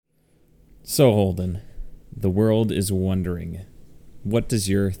So, Holden, the world is wondering, what does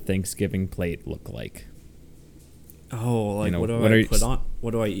your Thanksgiving plate look like? Oh, like what do what I are put on?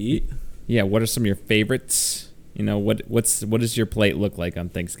 What do I eat? Yeah, what are some of your favorites? What does your plate look like on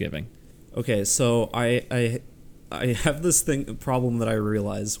Thanksgiving? Okay, so I have this problem that I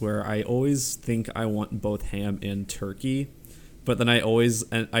realize where I always think I want both ham and turkey, but then I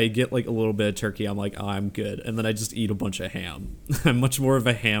get like a little bit of turkey. I'm like, oh, I'm good, and then I just eat a bunch of ham. I'm much more of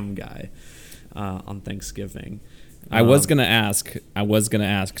a ham guy on Thanksgiving. I was gonna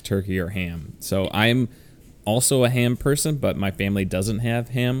ask turkey or ham. So I'm also a ham person, but my family doesn't have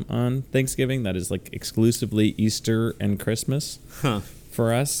ham on Thanksgiving. That is like exclusively Easter and Christmas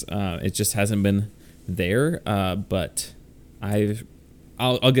for us. It just hasn't been there. But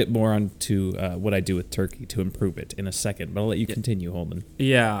I'll get more onto what I do with turkey to improve it in a second. But I'll let you continue, Holden.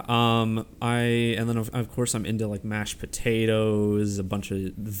 Yeah. And then of course I'm into like mashed potatoes, a bunch of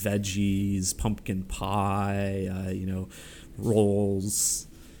veggies, pumpkin pie, rolls,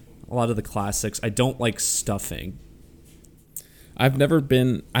 a lot of the classics. I don't like stuffing. I don't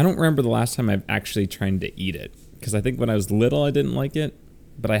remember the last time I've actually tried to eat it, because I think when I was little I didn't like it,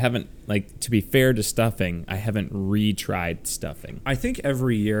 but I haven't, to be fair to stuffing, I haven't retried stuffing. I think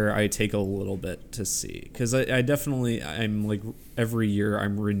every year I take a little bit to see, because I'm like every year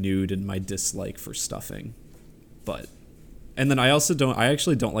I'm renewed in my dislike for stuffing. And then I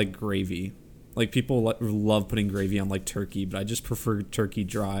actually don't like gravy. Like people love putting gravy on like turkey, but I just prefer turkey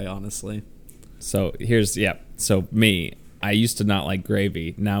dry, honestly. So me, I used to not like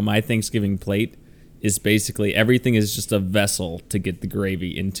gravy. Now my Thanksgiving plate is basically everything is just a vessel to get the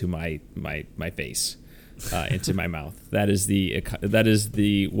gravy into my face, into my mouth. That is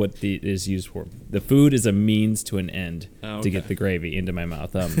what it is used for. The food is a means to an end to get the gravy into my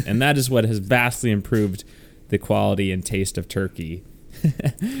mouth, and that is what has vastly improved the quality and taste of turkey.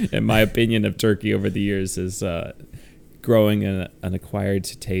 And my opinion of turkey over the years is growing an acquired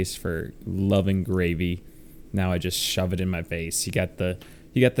taste for loving gravy. Now I just shove it in my face. You got the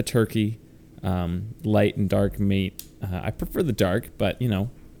turkey. Light and dark meat. I prefer the dark, but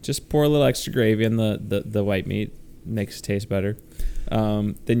just pour a little extra gravy in the white meat, makes it taste better.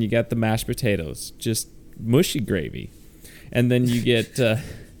 Then you got the mashed potatoes, just mushy gravy, and then you get the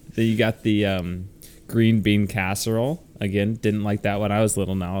green bean casserole. Again, didn't like that when I was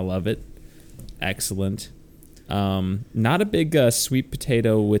little. Now I love it. Excellent. Not a big sweet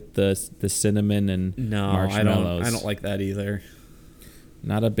potato with the cinnamon and marshmallows. I don't like that either.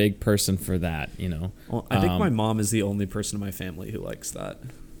 Not a big person for that, Well, I think my mom is the only person in my family who likes that.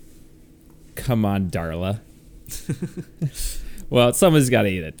 Come on, Darla. Well, someone's got to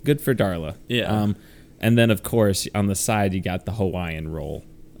eat it. Good for Darla. Yeah. And then, of course, on the side, you got the Hawaiian roll.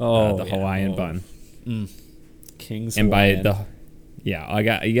 Hawaiian bun. King's and Hawaiian. You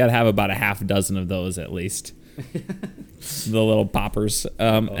got to have about a half dozen of those at least. The little poppers.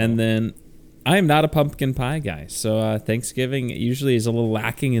 And then I'm not a pumpkin pie guy, so Thanksgiving usually is a little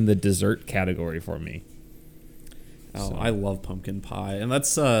lacking in the dessert category for me. I love pumpkin pie, and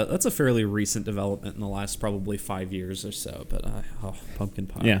that's a fairly recent development in the last probably 5 years or so. But pumpkin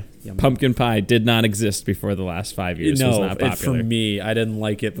pie, yeah, yummy. Pumpkin pie did not exist before the last 5 years. No, it was not popular. For me, I didn't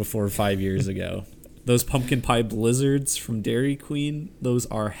like it before 5 years ago. Those pumpkin pie blizzards from Dairy Queen, those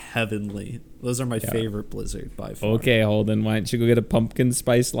are heavenly. Those are my favorite blizzard by far. Okay, Holden, why don't you go get a pumpkin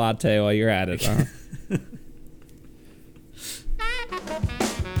spice latte while you're at it?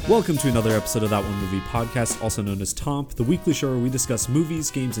 Welcome to another episode of That One Movie Podcast, also known as Tomp, the weekly show where we discuss movies,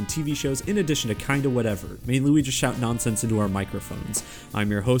 games, and TV shows in addition to kinda whatever. Mainly we just shout nonsense into our microphones.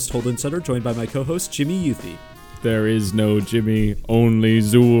 I'm your host, Holden Sutter, joined by my co-host, Jimmy Youthy. There is no Jimmy, only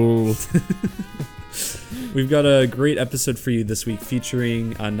Zool. We've got a great episode for you this week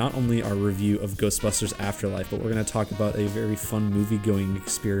featuring not only our review of Ghostbusters Afterlife, but we're going to talk about a very fun movie-going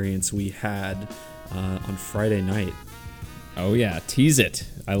experience we had on Friday night. Oh yeah, tease it.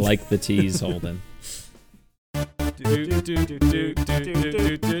 I like the tease, Holden.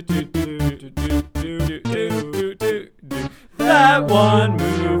 That One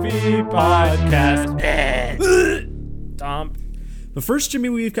Movie Podcast. Tom. But first, Jimmy,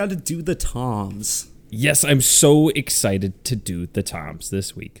 we've got to do the Toms. Yes, I'm so excited to do the Toms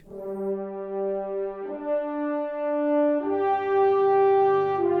this week.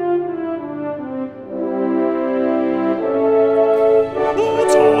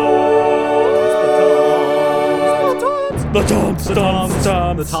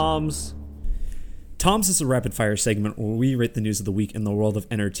 The Toms. Toms is a rapid-fire segment where we rate the news of the week in the world of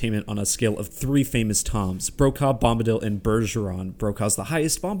entertainment on a scale of 3 famous Toms: Brokaw, Bombadil, and Bergeron. Brokaw's the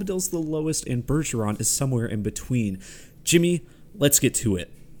highest, Bombadil's the lowest, and Bergeron is somewhere in between. Jimmy, let's get to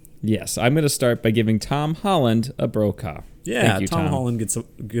it. Yes, I'm going to start by giving Tom Holland a Brokaw. Yeah, Thank you, Tom Holland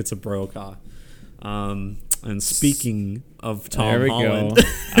gets a Brokaw. And speaking of Tom Holland, go.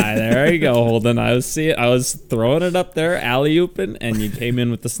 There you go, Holden. I was throwing it up there, alley-ooping, and you came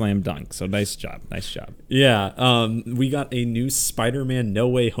in with the slam dunk. So nice job. Yeah, we got a new Spider-Man No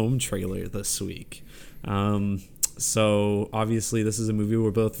Way Home trailer this week. So obviously this is a movie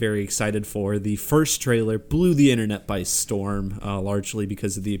we're both very excited for. The first trailer blew the internet by storm, largely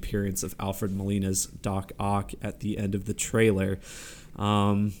because of the appearance of Alfred Molina's Doc Ock at the end of the trailer.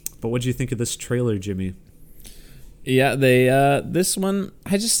 But what do you think of this trailer, Jimmy? Yeah, this one,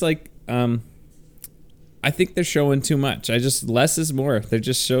 I just like, I think they're showing too much. Less is more. They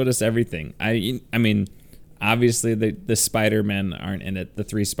just showed us everything. I mean, obviously the Spider-Men aren't in it. The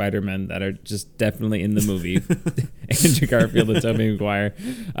 3 Spider-Men that are just definitely in the movie. Andrew Garfield and Tobey Maguire.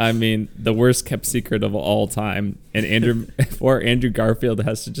 I mean, the worst kept secret of all time. And Andrew Garfield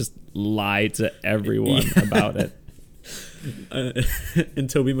has to just lie to everyone about it. And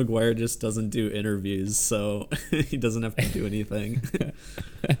Tobey Maguire just doesn't do interviews, so he doesn't have to do anything.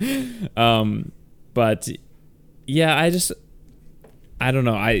 But yeah, I don't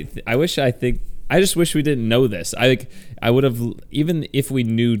know. I just wish we didn't know this. I would have, even if we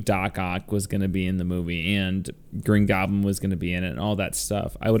knew Doc Ock was going to be in the movie and Green Goblin was going to be in it and all that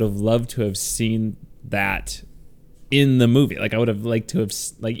stuff, I would have loved to have seen that in the movie. Like I would have liked to have,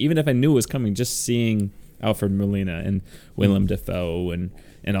 like, even if I knew it was coming, just seeing Alfred Molina and Willem Dafoe and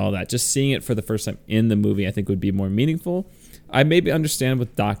all that, just seeing it for the first time in the movie, I think would be more meaningful. I maybe understand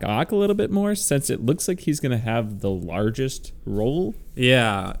with Doc Ock a little bit more, since it looks like he's going to have the largest role.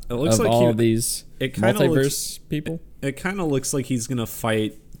 Yeah, it looks of like all these multiverse people. It kind of looks like he's going to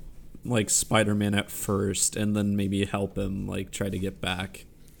fight like Spider-Man at first, and then maybe help him like try to get back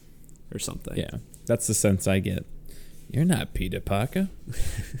or something. Yeah, that's the sense I get. You're not Peter Parker.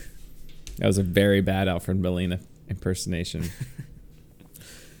 That was a very bad Alfred Molina impersonation.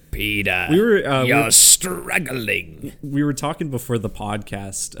 Peter, you're struggling. We were talking before the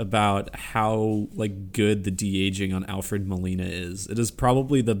podcast about how like good the de-aging on Alfred Molina is. It is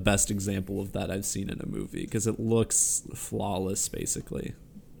probably the best example of that I've seen in a movie because it looks flawless, basically.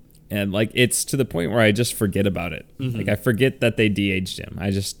 And like it's to the point where I just forget about it. Mm-hmm. Like I forget that they de-aged him.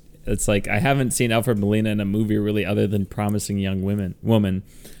 It's like I haven't seen Alfred Molina in a movie really other than Promising Young Woman.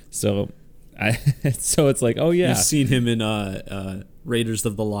 So so it's like, oh yeah, you've seen him in Raiders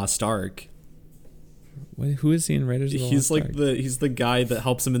of the Lost Ark. Wait, who is he in Raiders of the Lost Ark? He's the guy that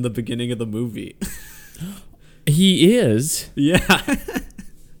helps him in the beginning of the movie. He is? Yeah.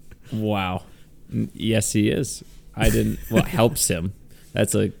 Wow. Yes, he is. Helps him.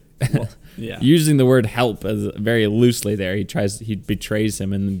 That's yeah. Using the word help as very loosely there. He betrays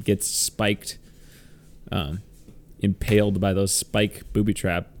him and gets spiked. Impaled by those spike booby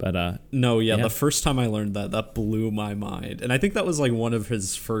trap, but the first time I learned that blew my mind, and I think that was like one of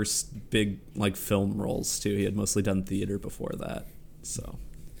his first big like film roles too. He had mostly done theater before that. So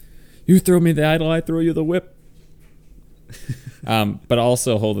you throw me the idol, I throw you the whip. But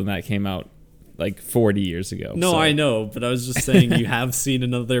also Holden, that came out like 40 years ago. No, so. I know, but I was just saying you have seen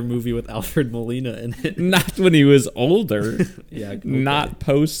another movie with Alfred Molina in it. Not when he was older. Yeah, okay. Not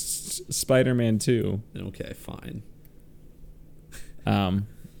post Spider-Man 2. Okay, fine.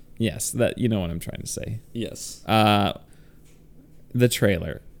 Yes, that you know what I'm trying to say. Yes. The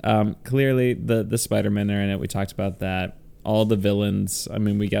trailer. Clearly the Spider-Men are in it. We talked about that. All the villains. I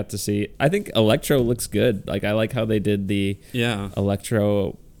mean, we got to see. I think Electro looks good. Like I like how they did the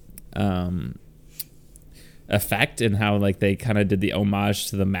Electro effect and how like they kind of did the homage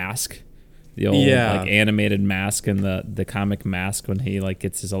to the mask. The old like animated mask and the comic mask when he like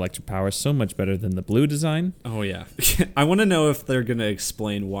gets his electric power, so much better than the blue design. Oh yeah. I want to know if they're going to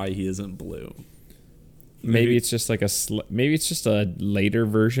explain why he isn't blue. Maybe it's just like maybe it's just a later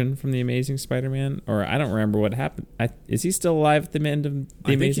version from the Amazing Spider-Man, or I don't remember what happened. Is he still alive at the end of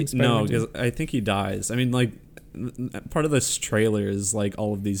the Amazing Spider-Man? No, because I think he dies. I mean, like part of this trailer is like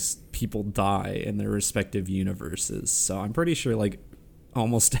all of these people die in their respective universes, so I'm pretty sure like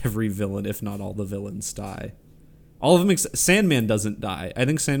almost every villain, if not all the villains, die. All of them Sandman doesn't die. I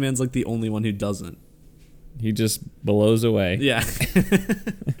think Sandman's like the only one who doesn't. He just blows away. Yeah.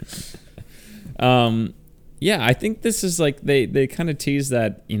 Yeah, I think this is like they kind of tease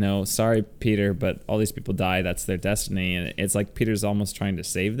that, you know, sorry Peter, but all these people die, that's their destiny, and it's like Peter's almost trying to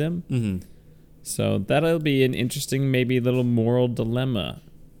save them. Mm-hmm. So that'll be an interesting, maybe little moral dilemma.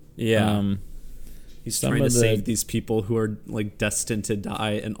 Yeah. He's trying to save these people who are like destined to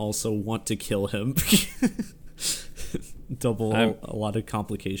die and also want to kill him. A lot of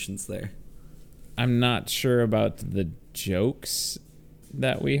complications there. I'm not sure about the jokes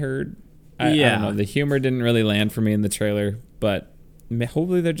that we heard. I don't know. The humor didn't really land for me in the trailer, but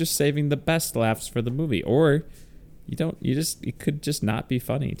hopefully they're just saving the best laughs for the movie. Or it could just not be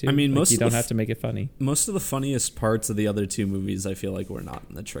funny too. I mean, you don't have to make it funny. Most of the funniest parts of the other two movies, I feel like, were not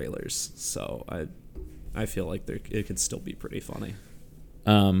in the trailers. So I feel like it could still be pretty funny.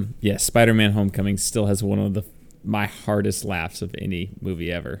 Yeah, Spider-Man: Homecoming still has one of my hardest laughs of any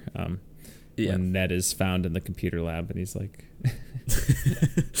movie ever. When Ned is found in the computer lab and he's like,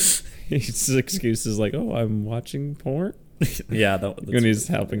 his excuse is like, "Oh, I'm watching porn." Yeah, that's when he's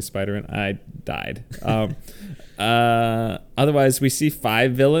helping Spider-Man. I died. Otherwise, we see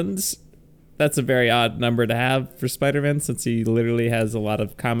 5 villains. That's a very odd number to have for Spider-Man, since he literally has a lot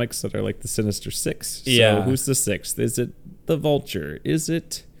of comics that are like the Sinister Six. So who's the 6th? Is it the Vulture? Is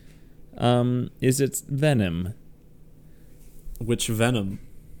it Venom? Which Venom?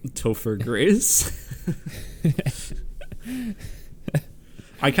 Topher Grace?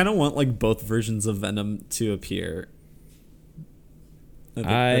 I kind of want like both versions of Venom to appear.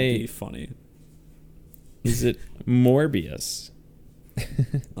 That'd be funny. Is it Morbius?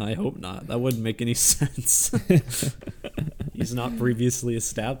 I hope not. That wouldn't make any sense. He's not previously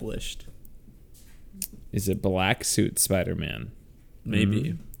established. Is it Black Suit Spider-Man?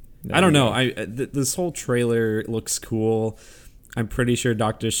 Maybe. I don't know. This whole trailer looks cool. I'm pretty sure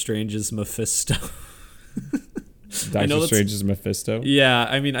Doctor Strange is Mephisto. Doctor Strange is Mephisto? Yeah,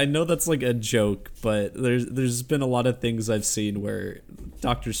 I mean, I know that's like a joke, but there's been a lot of things I've seen where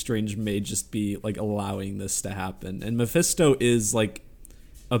Doctor Strange may just be like allowing this to happen. And Mephisto is like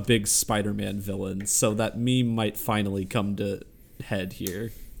a big Spider-Man villain, so that meme might finally come to head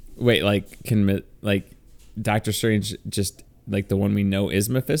here. Wait, can Doctor Strange just like the one we know is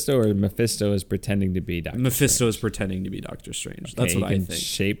Mephisto, or Mephisto is pretending to be Doctor Mephisto Strange? is pretending to be Doctor Strange. Okay, that's what I think.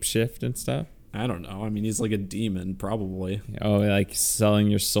 Shapeshift and stuff? I don't know. I mean, he's like a demon, probably. Oh, like selling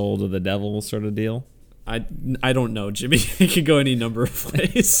your soul to the devil sort of deal? I don't know, Jimmy. It could go any number of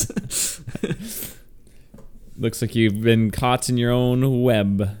ways. Looks like you've been caught in your own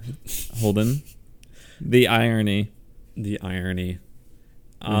web, Holden. The irony. The irony.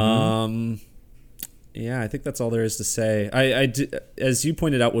 Mm-hmm. Yeah, I think that's all there is to say. I did, as you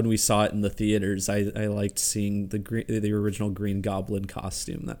pointed out when we saw it in the theaters, I liked seeing the original Green Goblin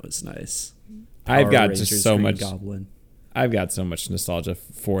costume. That was nice. I've got so much nostalgia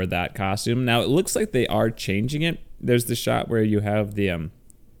for that costume. Now it looks like they are changing it. There's the shot where you have the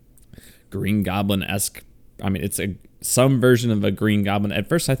Green Goblin-esque. I mean, it's some version of a Green Goblin. At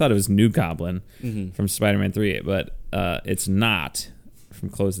first, I thought it was New Goblin from Spider-Man 3, but it's not from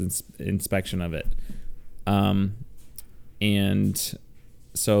close inspection of it. And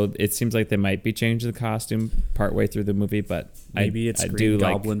so it seems like they might be changing the costume partway through the movie, but maybe it's Green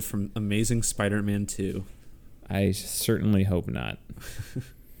Goblin from Amazing Spider-Man 2. I certainly hope not.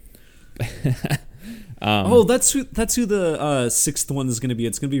 That's who the sixth one is going to be.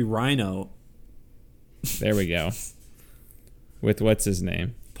 It's going to be Rhino. There we go. With what's his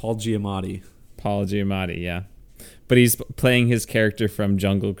name? Paul Giamatti. Paul Giamatti, yeah. But he's playing his character from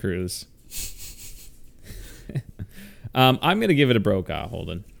Jungle Cruise. I'm going to give it a Brokaw,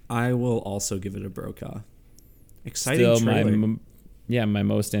 Holden. I will also give it a Brokaw. Exciting Still trailer. my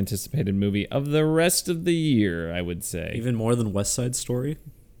most anticipated movie of the rest of the year, I would say. Even more than West Side Story?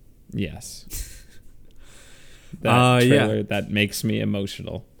 Yes. That trailer that makes me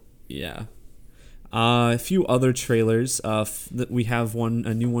emotional. Yeah. A few other trailers. We have a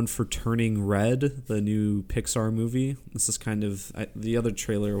new one for Turning Red, the new Pixar movie. This is kind of the other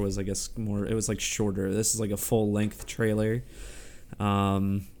trailer was, I guess, more. It was like shorter. This is like a full length trailer. What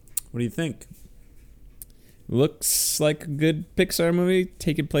do you think? Looks like a good Pixar movie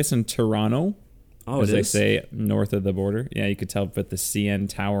taking place in Toronto. Oh, as they say, north of the border. Yeah, you could tell with the CN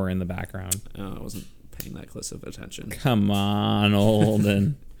Tower in the background. Oh, I wasn't paying that close of attention. Come on,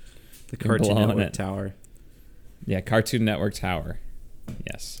 Holden. The Cartoon Network Tower. Yeah, Cartoon Network Tower.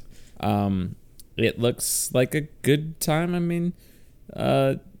 Yes. It looks like a good time. I mean,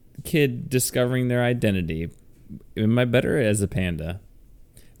 kid discovering their identity. Am I better as a panda?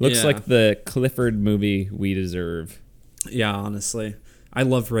 Looks like the Clifford movie we deserve. Yeah, honestly. I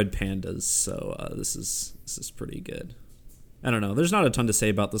love red pandas, so this is pretty good. I don't know. There's not a ton to say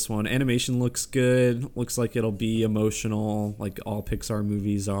about this one. Animation looks good. Looks like it'll be emotional, like all Pixar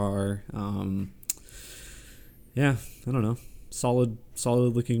movies are. Yeah, I don't know. Solid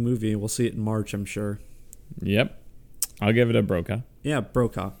looking movie. We'll see it in March, I'm sure. Yep. I'll give it a Brokaw. Yeah,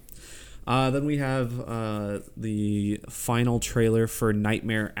 Brokaw. Then we have the final trailer for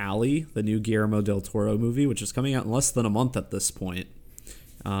Nightmare Alley, the new Guillermo del Toro movie, which is coming out in less than a month at this point.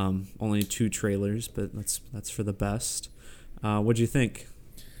 Only 2 trailers, but that's for the best. What'd you think?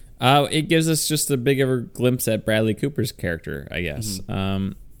 It gives us just a bigger glimpse at Bradley Cooper's character, I guess.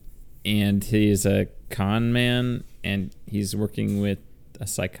 And he is a con man, and he's working with a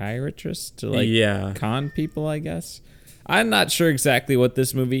psychiatrist to con people, I guess. I'm not sure exactly what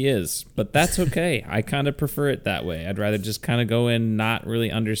this movie is, but that's okay. I kind of prefer it that way. I'd rather just kind of go in not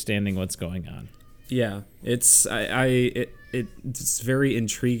really understanding what's going on. Yeah, it's very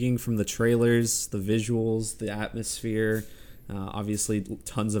intriguing from the trailers, the visuals, the atmosphere. Obviously,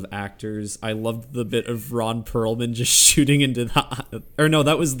 tons of actors. I loved the bit of Ron Perlman just shooting into the... Or no,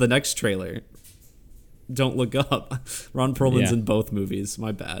 that was the next trailer. Don't Look Up. Ron Perlman's in both movies.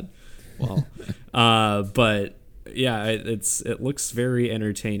 My bad. Well, but yeah, it looks very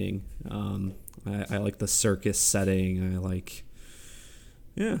entertaining. I like the circus setting.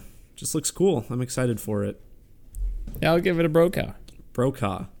 Just looks cool. I'm excited for it. Yeah, I'll give it a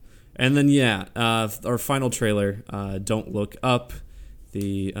Brokaw. And then our final trailer, Don't Look Up,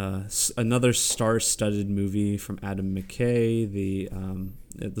 the another star-studded movie from Adam McKay.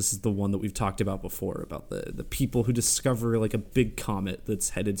 This is the one that we've talked about before, about the people who discover like a big comet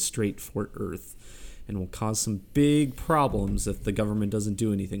that's headed straight for Earth and will cause some big problems if the government doesn't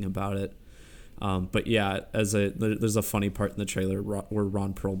do anything about it. But yeah, there's a funny part in the trailer where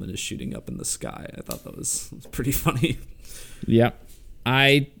Ron Perlman is shooting up in the sky. I thought that was pretty funny. Yeah,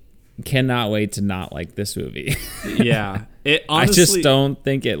 I cannot wait to not like this movie. Yeah, it honestly, I just don't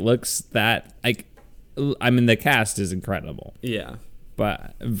think it looks that like. I mean, the cast is incredible. Yeah,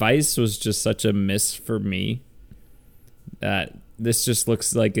 but Vice was just such a miss for me that this just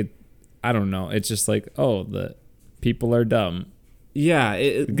looks like it. I don't know. It's just like, oh, the people are dumb. Yeah,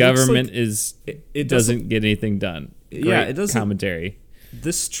 the government doesn't get anything done. Great it doesn't. Commentary.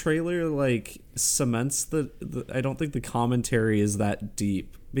 This trailer cements I don't think the commentary is that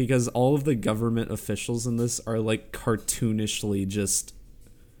deep, because all of the government officials in this are cartoonishly just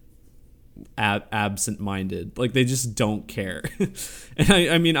absent-minded. They just don't care.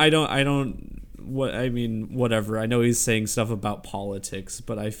 And whatever. I know he's saying stuff about politics,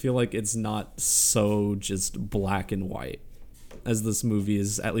 but I feel like it's not so just black and white as this movie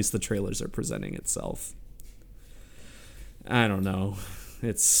is, at least the trailers are presenting itself. I don't know.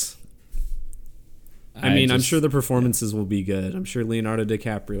 I'm sure the performances will be good. I'm sure Leonardo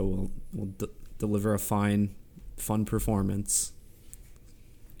DiCaprio will deliver a fun performance.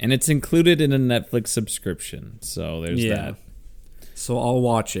 And it's included in a Netflix subscription, so there's that. So I'll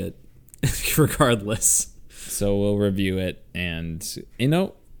watch it regardless. So we'll review it, and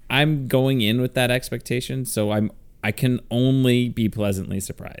I'm going in with that expectation, so I can only be pleasantly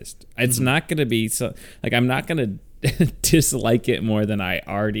surprised. It's not going to be so I'm not going to dislike it more than I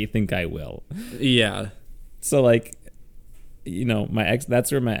already think I will. Yeah. So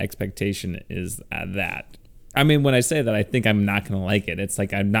that's where my expectation is at that. I mean, when I say that I think I'm not going to like it, it's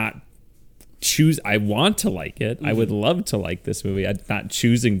I'm not I want to like it. I would love to like this movie. I'm not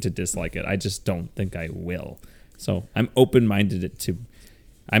choosing to dislike it. I just don't think I will. So I'm open-minded to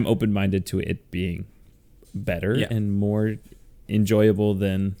it being better and more enjoyable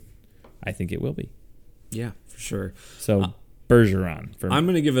than I think it will be. Yeah, for sure. So Bergeron for me. I'm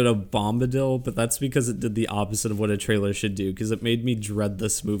going to give it a Bombadil, but that's because it did the opposite of what a trailer should do, because it made me dread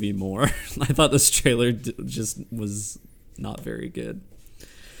this movie more. I thought this trailer just was not very good.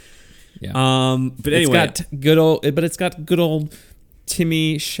 Yeah. But anyway, it's got good old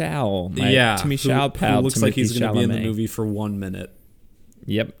Timmy Chalamet. Timmy Chalamet pal. Who looks Timothy like he's going to be in the Chalamet. movie for 1 minute.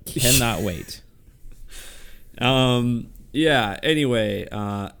 Yep, cannot wait. Anyway,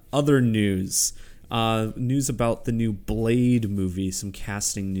 other news. News about the new Blade movie, some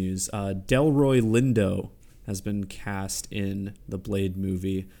casting news. Delroy Lindo has been cast in the Blade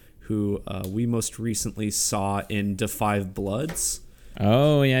movie, who we most recently saw in Da 5 Bloods.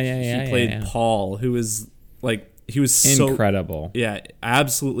 Oh, yeah. He played Paul, who is he was incredible.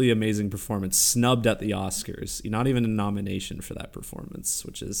 Absolutely amazing performance. Snubbed at the Oscars. Not even a nomination for that performance,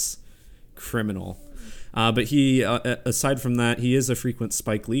 which is criminal. But he, aside from that, he is a frequent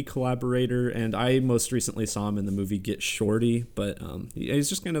Spike Lee collaborator, and I most recently saw him in the movie Get Shorty, but he's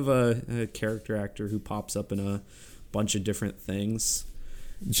just kind of a character actor who pops up in a bunch of different things.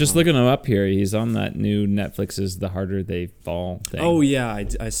 Just looking him up here, he's on that new Netflix's The Harder They Fall thing. Oh, yeah,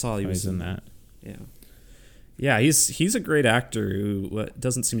 I saw he was in that. Yeah. Yeah, he's a great actor who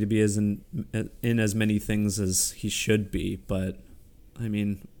doesn't seem to be in as many things as he should be, but, I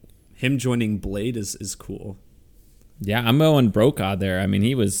mean, him joining Blade is cool. Yeah, I'm going Brokaw there. I mean,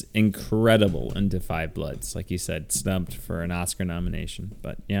 he was incredible in Da 5 Bloods. Like you said, snubbed for an Oscar nomination.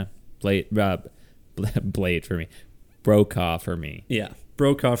 But yeah, Blade for me. Brokaw for me. Yeah,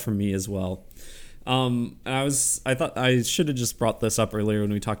 Brokaw for me as well. I thought I should have just brought this up earlier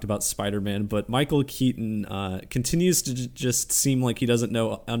when we talked about Spider-Man, but Michael Keaton continues to just seem like he doesn't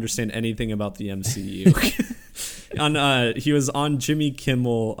understand anything about the MCU. He was on Jimmy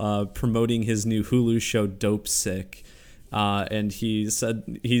Kimmel promoting his new Hulu show Dope Sick. And he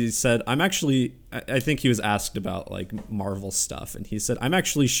said, I think he was asked about like Marvel stuff, and he said, I'm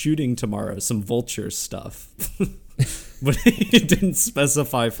actually shooting tomorrow some Vulture stuff, but he didn't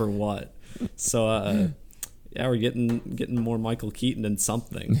specify for what. So, yeah, we're getting more Michael Keaton in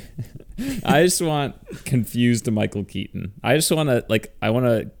something. I just want confused Michael Keaton. I just want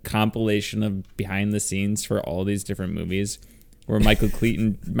a compilation of behind the scenes for all these different movies where Michael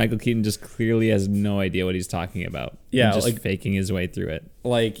Keaton just clearly has no idea what he's talking about. Yeah, just faking his way through it.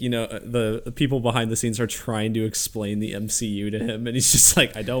 Like, the people behind the scenes are trying to explain the MCU to him, and he's just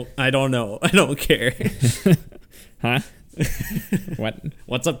like, I don't know. I don't care. Huh? What?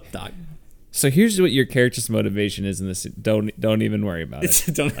 What's up, Doc? So here's what your character's motivation is in this. Don't even worry about it.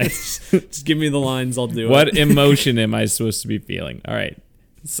 Just give me the lines. I'll do it. What emotion am I supposed to be feeling? All right.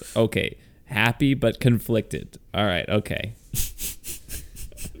 Okay. Happy but conflicted. All right. Okay.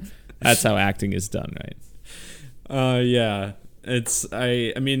 That's how acting is done, right? Yeah. It's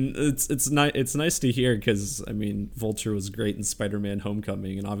nice to hear, because I mean, Vulture was great in Spider-Man: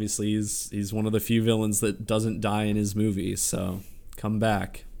 Homecoming, and obviously he's one of the few villains that doesn't die in his movie. So come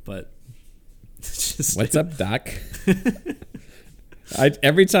back, but. What's up, Doc?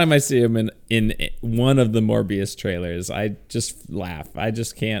 Every time I see him in one of the Morbius trailers, I just laugh. I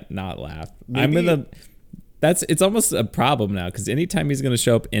just can't not laugh. It's almost a problem now, because anytime he's going to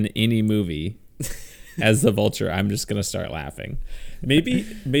show up in any movie as the Vulture, I'm just going to start laughing. Maybe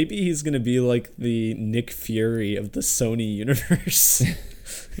he's going to be like the Nick Fury of the Sony universe.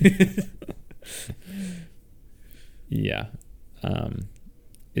 Yeah.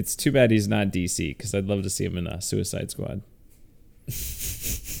 It's too bad he's not DC, because I'd love to see him in a Suicide Squad.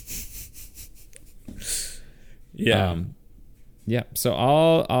 Yeah. Yeah. So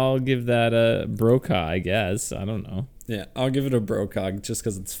I'll give that a Brokaw, I guess. I don't know. Yeah, I'll give it a Brokaw just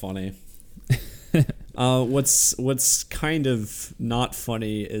because it's funny. What's kind of not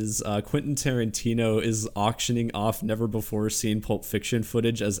funny is Quentin Tarantino is auctioning off never before seen Pulp Fiction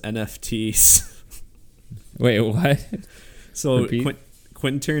footage as NFTs. Wait, what? So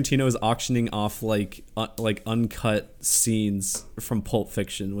Quentin Tarantino is auctioning off like uncut scenes from Pulp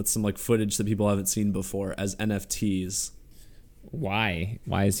Fiction with some like footage that people haven't seen before as NFTs. Why?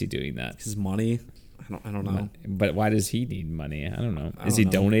 Why is he doing that? His money. I don't know. But why does he need money? I don't know. Is he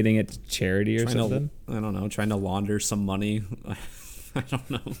donating it to charity or something? I don't know. Trying to launder some money. I don't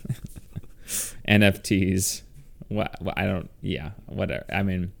know. NFTs. What? I don't. Yeah. Whatever. I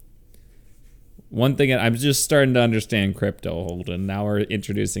mean, one thing I'm just starting to understand crypto, Holden. Now we're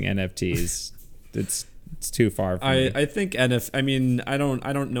introducing NFTs. It's too far for me. I think I mean, I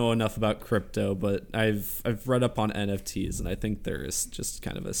don't know enough about crypto, but I've read up on NFTs, and I think there is just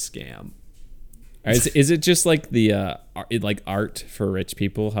kind of a scam. Is it just like the like art for rich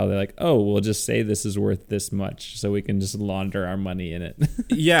people? How they're like, oh, we'll just say this is worth this much, so we can just launder our money in it.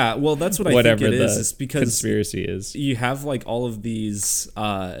 Yeah, well, that's what I think it is because conspiracy is. You have like all of these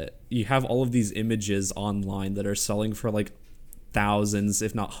images online that are selling for like thousands,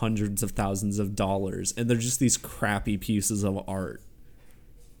 if not hundreds of thousands of dollars, and they're just these crappy pieces of art.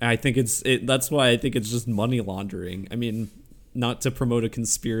 And I think that's why I think it's just money laundering. I mean, not to promote a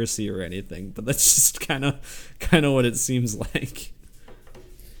conspiracy or anything, but that's just kind of what it seems like.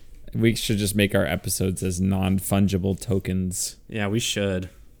 We should just make our episodes as non-fungible tokens. Yeah, we should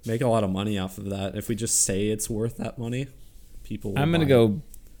make a lot of money off of that. If we just say it's worth that money, people will I'm gonna go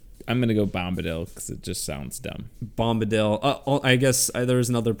Bombadil because it just sounds dumb. Bombadil. I guess there was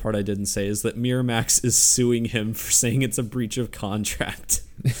another part I didn't say, is that Miramax is suing him for saying it's a breach of contract.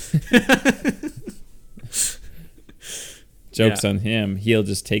 Joke's on him. He'll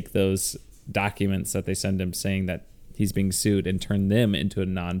just take those documents that they send him saying that he's being sued and turn them into a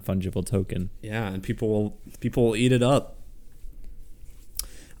non-fungible token. Yeah, and people will eat it up.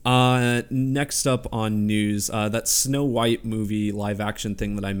 Next up on news, that Snow White movie live action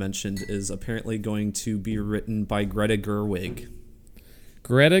thing that I mentioned is apparently going to be written by Greta Gerwig.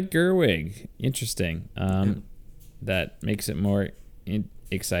 Greta Gerwig. Interesting. That makes it more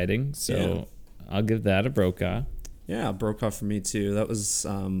exciting. So yeah. I'll give that a Brokaw. Yeah, Brokaw for me too. That was,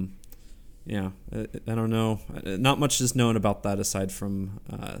 I don't know. Not much is known about that aside from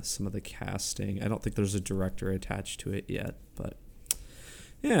some of the casting. I don't think there's a director attached to it yet, but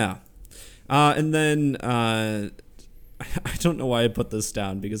yeah. And then I don't know why I put this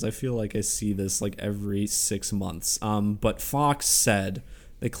down because I feel like I see this like every 6 months. But Fox said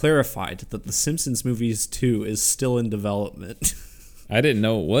they clarified that the Simpsons Movies 2 is still in development. I didn't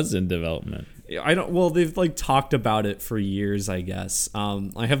know it was in development. Well, they've like talked about it for years, I guess.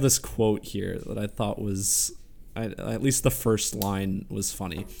 I have this quote here that I thought was, at least the first line was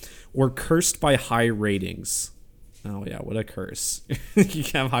funny. "We're cursed by high ratings." Oh yeah, what a curse. You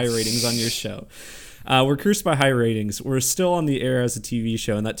can have high ratings on your show. "We're cursed by high ratings. We're still on the air as a TV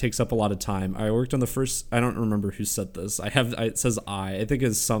show, and that takes up a lot of time. I worked on the first," I don't remember who said this. It says I think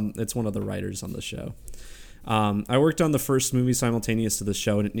it's one of the writers on the show. "I worked on the first movie simultaneous to the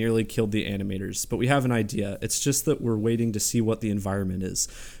show, and it nearly killed the animators. But we have an idea. It's just that we're waiting to see what the environment is.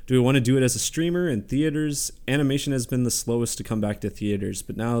 Do we want to do it as a streamer in theaters? Animation has been the slowest to come back to theaters,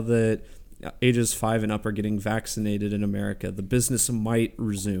 but now that ages 5 and up are getting vaccinated in America, the business might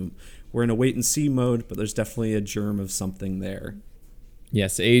resume. We're in a wait-and-see mode, but there's definitely a germ of something there."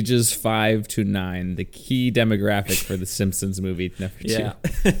 Yes, ages 5 to 9, the key demographic for the Simpsons movie number 2. Yeah.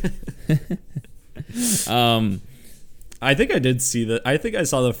 I think I did see that. I think I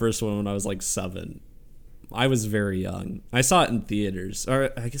saw the first one when I was like 7. I was very young. I saw it in theaters,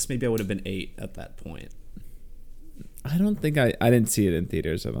 or I guess maybe I would have been 8 at that point. I don't think I didn't see it in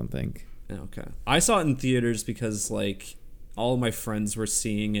theaters, I don't think. Okay. I saw it in theaters because like all of my friends were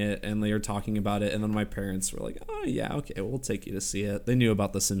seeing it and they were talking about it, and then my parents were like, "Oh yeah, okay, we'll take you to see it." They knew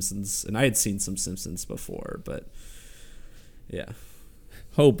about the Simpsons, and I had seen some Simpsons before, but yeah.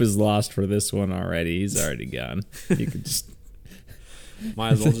 Hope is lost for this one already. He's already gone. You could just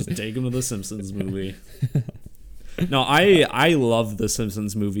might as well just take him to the Simpsons movie. No, I love the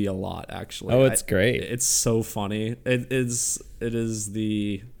Simpsons movie a lot, actually. Oh, it's great. It's so funny. It is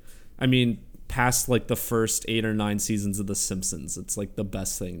the, I mean, past like the first 8 or 9 seasons of The Simpsons, it's like the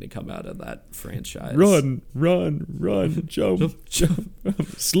best thing to come out of that franchise. Run, jump,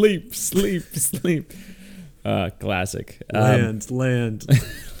 sleep. Classic. Land.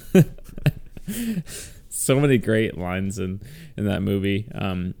 So many great lines in that movie.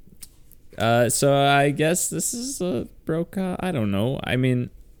 So I guess this is a Brokaw. I don't know. I mean,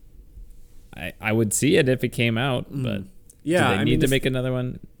 I would see it if it came out, but yeah, do they need to make another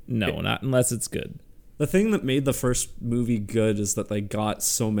one? No, not unless it's good. The thing that made the first movie good is that they got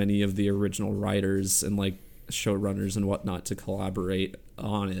so many of the original writers and like showrunners and whatnot to collaborate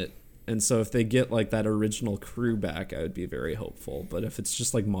on it. And so if they get like that original crew back, I would be very hopeful. But if it's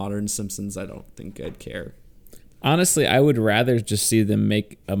just like modern Simpsons, I don't think I'd care. Honestly, I would rather just see them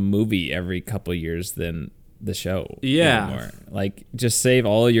make a movie every couple years than the show. Yeah. Anymore. Like, just save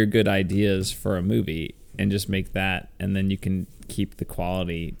all your good ideas for a movie and just make that, and then you can keep the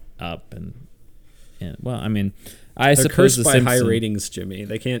quality up. And well, I mean, I They're suppose cursed by high ratings, Jimmy.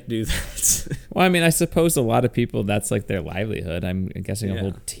 They can't do that. Well, I mean, I suppose a lot of people, that's like their livelihood. I'm guessing a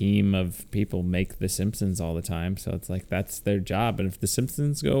whole team of people make The Simpsons all the time, so it's like that's their job. And if The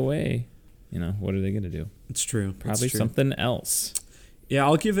Simpsons go away, what are they going to do? It's true. Probably something else. Yeah,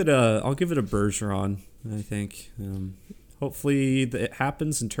 I'll give it a Bergeron, I think. Hopefully it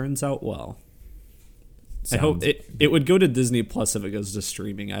happens and turns out well. I hope it would go to Disney Plus if it goes to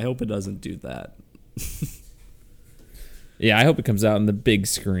streaming. I hope it doesn't do that. Yeah, I hope it comes out on the big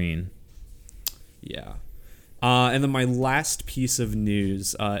screen. Yeah. And then my last piece of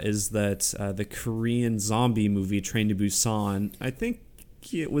news is that the Korean zombie movie Train to Busan, I think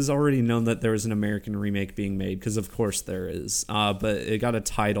it was already known that there was an American remake being made, because of course there is. But it got a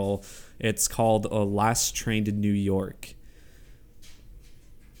title. It's called Last Train to New York.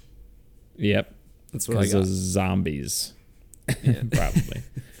 Yep. That's what I got. Those zombies. Yeah. Probably.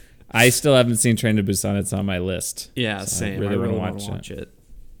 I still haven't seen Train to Busan. It's on my list. Yeah, so same. I really want to watch it.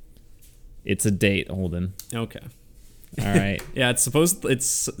 It's a date, Holden. Okay. All right. Yeah, it's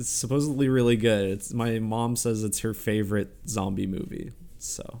supposedly really good. My mom says it's her favorite zombie movie.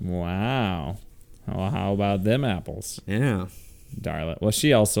 So. Wow. Well, how about them apples? Yeah. Darla. Well,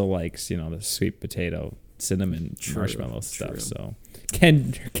 she also likes, the sweet potato, cinnamon, marshmallow stuff. True. So,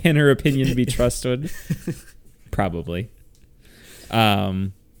 can her opinion be trusted? Probably.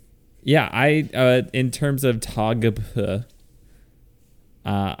 Yeah, I in terms of Togb,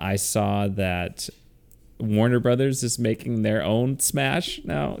 I saw that Warner Brothers is making their own Smash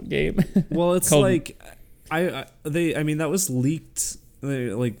now game. Well, it's like I mean that was leaked.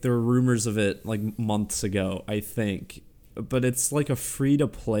 Like there were rumors of it like months ago, I think. But it's like a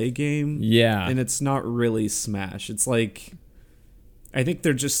free-to-play game. Yeah. And it's not really Smash. It's like I think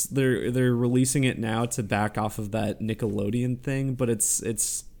they're releasing it now to back off of that Nickelodeon thing, but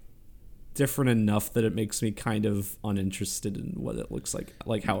it's different enough that it makes me kind of uninterested in what it looks like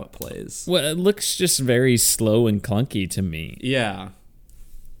how it plays. Well, it looks just very slow and clunky to me. Yeah.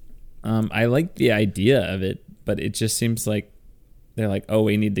 I like the idea of it, but it just seems like they're like, oh,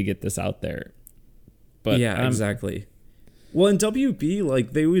 we need to get this out there. But yeah, exactly. Well, in WB,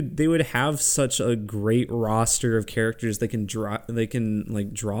 like they would have such a great roster of characters they can draw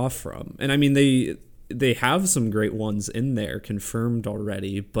from, and I mean they have some great ones in there confirmed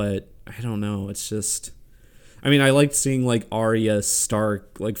already. But I don't know, it's just, I mean, I liked seeing like Arya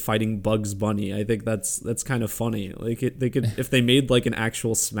Stark like fighting Bugs Bunny. I think that's kind of funny. Like they could if they made like an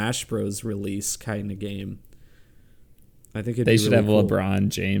actual Smash Bros. Release kind of game. I think they should really have cool. LeBron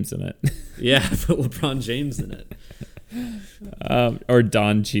James in it. Yeah, put LeBron James in it. Or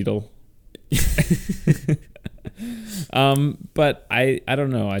Don Cheadle. But I don't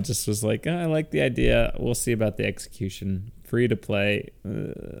know. I just was like, I like the idea. We'll see about the execution. Free to play.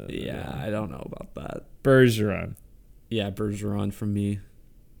 Yeah, I don't know about that. Bergeron. Yeah, Bergeron from me.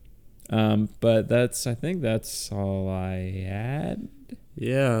 But I think that's all I had.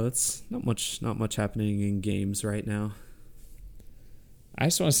 Yeah, that's not much happening in games right now. I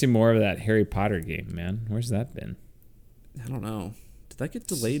just want to see more of that Harry Potter game, man. Where's that been? I don't know. Did that get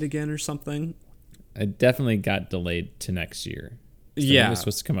delayed again or something? It definitely got delayed to next year. So Yeah. it was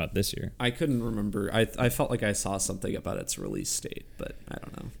supposed to come out this year. I couldn't remember. I felt like I saw something about its release date, but I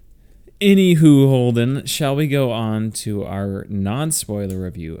don't know. Anywho, Holden, shall we go on to our non-spoiler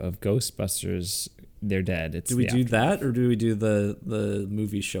review of Ghostbusters? They're Dead. Do we do that, or do we do the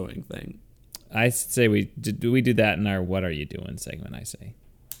movie showing thing? I say we do that in our What Are You Doing segment, I say.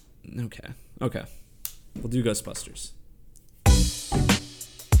 Okay. We'll do Ghostbusters.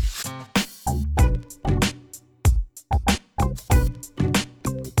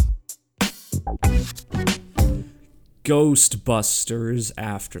 Ghostbusters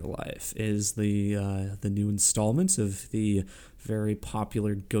Afterlife is the new installment of the very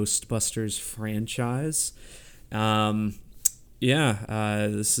popular Ghostbusters franchise.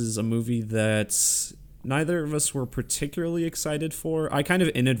 This is a movie that neither of us were particularly excited for. I kind of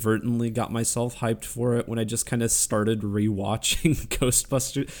inadvertently got myself hyped for it when I just kind of started rewatching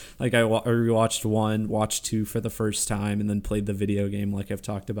Ghostbusters. Like I rewatched 1, watched 2 for the first time, and then played the video game like I've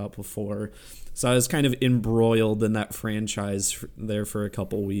talked about before. So I was kind of embroiled in that franchise there for a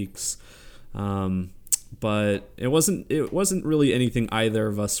couple weeks. But it wasn't really anything either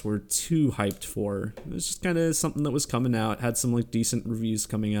of us were too hyped for. It was just kind of something that was coming out, had some like decent reviews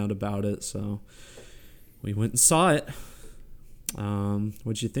coming out about it, so we went and saw it.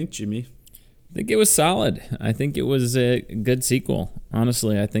 What'd you think, Jimmy? I think it was solid. I think it was a good sequel.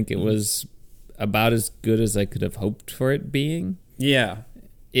 Honestly, I think it was about as good as I could have hoped for it being. Yeah.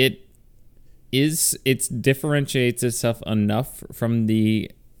 It differentiates itself enough from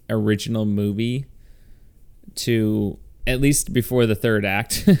the original movie to, at least before the third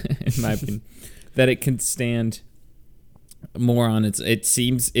act, in my opinion, that it can stand more on its. It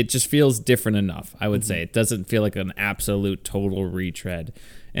just feels different enough, I would say. It doesn't feel like an absolute total retread,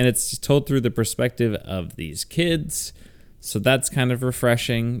 and it's told through the perspective of these kids, so that's kind of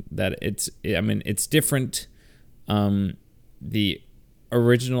refreshing. That it's different. The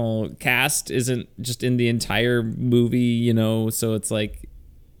original cast isn't just in the entire movie, so it's like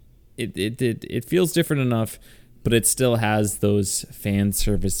it feels different enough, but it still has those fan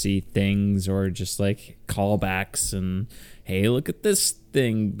servicey things or just like callbacks and hey, look at this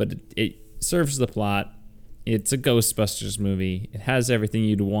thing, but it serves the plot. It's a Ghostbusters movie. It has everything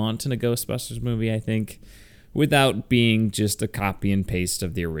you'd want in a Ghostbusters movie, I think, without being just a copy and paste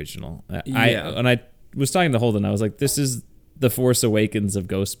of the original. I was talking to Holden, I was like, this is the Force Awakens of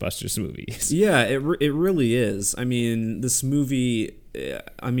Ghostbusters movies. Yeah, it really is. I mean, this movie,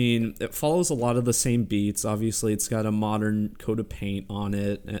 it follows a lot of the same beats. Obviously, it's got a modern coat of paint on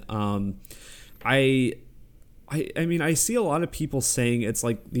it. I see a lot of people saying it's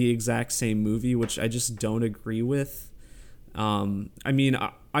like the exact same movie, which I just don't agree with.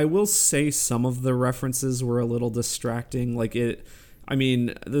 I will say some of the references were a little distracting.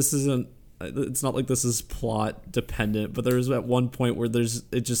 It's not like this is plot dependent, but there's at one point where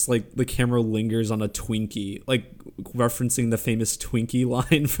it just like the camera lingers on a Twinkie, like referencing the famous Twinkie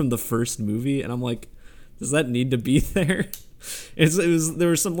line from the first movie, and I'm like, does that need to be there? There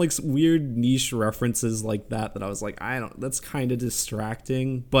were some like weird niche references like that I was like, that's kind of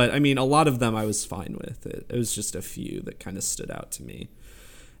distracting, but I mean, a lot of them I was fine with. It was just a few that kind of stood out to me.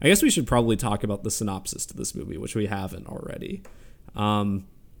 I guess we should probably talk about the synopsis to this movie, which we haven't already.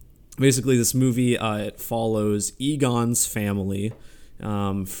 Basically, this movie, it follows Egon's family,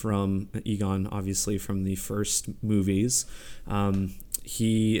 from Egon, obviously, from the first movies.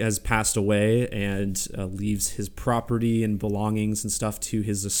 He has passed away and leaves his property and belongings and stuff to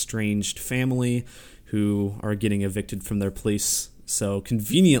his estranged family, who are getting evicted from their place. So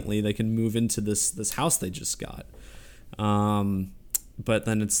conveniently, they can move into this house they just got. but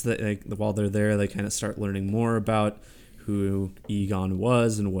then it's while they're there, they kind of start learning more about who Egon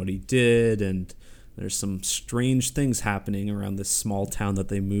was and what he did, and there's some strange things happening around this small town that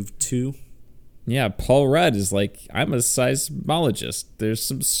they moved to. Yeah, Paul Rudd is like, I'm a seismologist. There's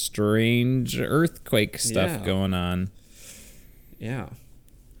some strange earthquake stuff going on. Yeah.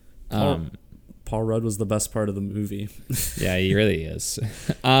 Paul Rudd was the best part of the movie. Yeah, he really is.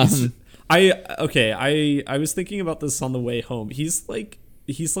 I was thinking about this on the way home. He's like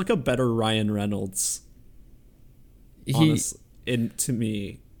a better Ryan Reynolds. To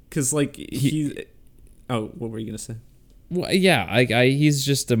me, because like what were you gonna say? Well, yeah, he's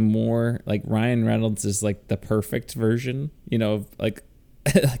just a more like Ryan Reynolds is like the perfect version, of like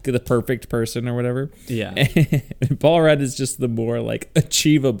like the perfect person or whatever. Yeah. And Paul Rudd is just the more like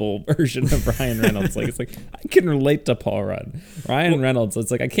achievable version of Ryan Reynolds. Like it's like I can relate to Paul Rudd. Ryan Reynolds, it's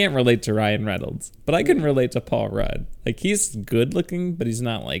like I can't relate to Ryan Reynolds, but I can relate to Paul Rudd. Like he's good looking, but he's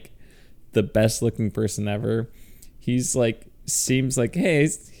not like the best looking person ever. He's like seems like hey,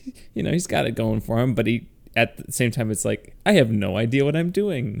 he's got it going for him, but he at the same time it's like I have no idea what I'm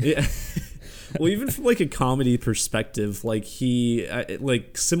doing. Yeah. Well, even from like a comedy perspective, like he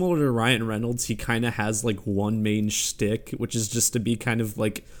like similar to Ryan Reynolds, he kind of has like one main shtick, which is just to be kind of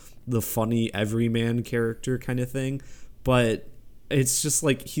like the funny everyman character kind of thing. But it's just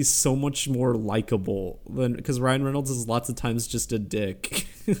like he's so much more likable than because Ryan Reynolds is lots of times just a dick.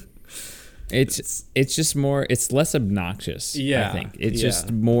 It's just more. It's less obnoxious. Yeah, I think it's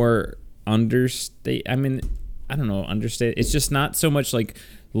just more understate. I mean, I don't know, understate. It's just not so much like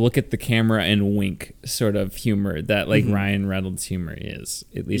look at the camera and wink sort of humor that like Ryan Reynolds humor is,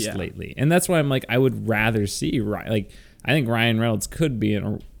 at least lately. And that's why I'm like, I would rather see I think Ryan Reynolds could be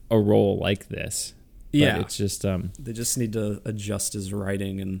in a role like this. But it's just they just need to adjust his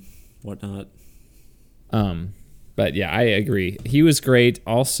writing and whatnot. But yeah, I agree. He was great.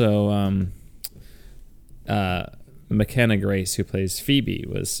 Also, McKenna Grace, who plays Phoebe,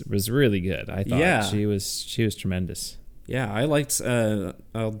 was really good. I thought she was tremendous. Yeah, I liked.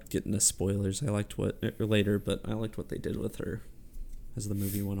 I'll get into spoilers. I liked later, but I liked what they did with her as the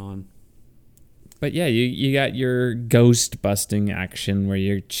movie went on. But yeah, you got your ghost busting action where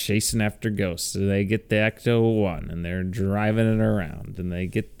you're chasing after ghosts. So they get the Ecto-1 and they're driving it around, and they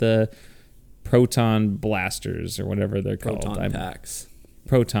get the proton blasters or whatever they're called.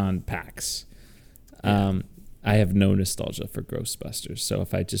 Proton packs. Yeah. I have no nostalgia for Ghostbusters, so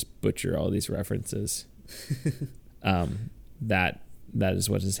if I just butcher all these references. That is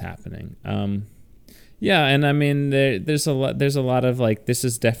what is happening. Yeah, and I mean there's a lot of like this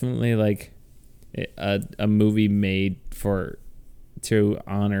is definitely like a movie made to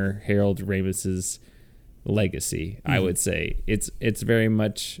honor Harold Ramis's legacy. I would say it's very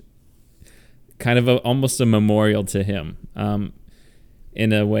much kind of almost a memorial to him.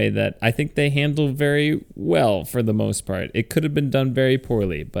 In a way that I think they handled very well for the most part. It could have been done very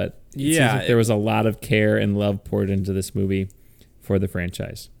poorly, but it seems like there was a lot of care and love poured into this movie for the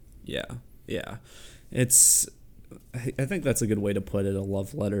franchise. Yeah. I think that's a good way to put it, a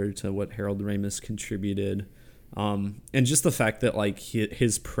love letter to what Harold Ramis contributed. And just the fact that like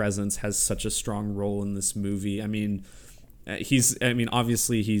his presence has such a strong role in this movie. I mean,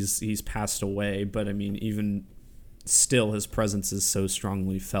 obviously he's passed away, but I mean, even still his presence is so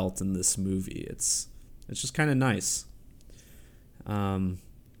strongly felt in this movie. It's just kind of nice.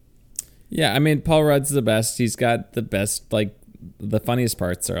 Yeah, I mean, Paul Rudd's the best. He's got the best, like the funniest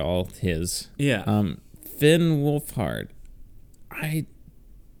parts are all his. Yeah. Finn Wolfhard, I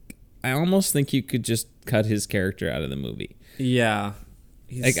almost think you could just cut his character out of the movie. Yeah.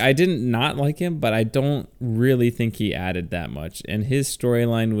 Like I didn't not like him, but I don't really think he added that much, and his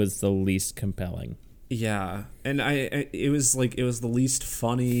storyline was the least compelling. Yeah, and it was the least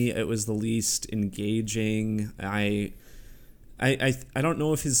funny. It was the least engaging. I don't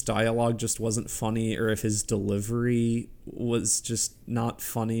know if his dialogue just wasn't funny or if his delivery was just not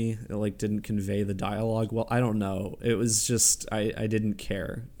funny. It like didn't convey the dialogue well. I don't know. It was just I didn't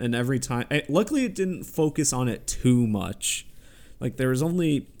care. And every time, luckily it didn't focus on it too much. Like there was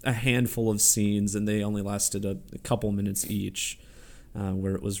only a handful of scenes, and they only lasted a couple minutes each.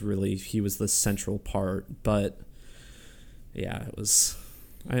 Where it was really he was the central part, but yeah, it was.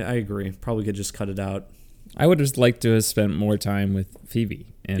 I agree. Probably could just cut it out. I would have liked to have spent more time with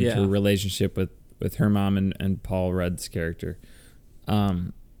Phoebe and her relationship with her mom and Paul Rudd's character.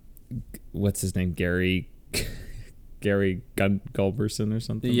 What's his name? Gary Gulberson or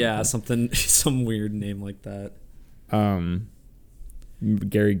something. Yeah, like some weird name like that. Gary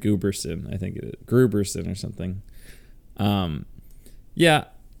Gooberson, I think it is. Gruberson or something. Yeah.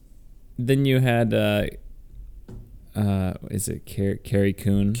 Then you had is it Carrie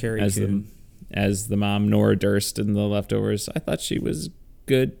Coon Carrie as Coon. as the mom, Nora Durst in The Leftovers. I thought she was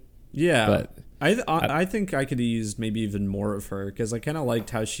good. Yeah, But I think I could have used maybe even more of her because I kind of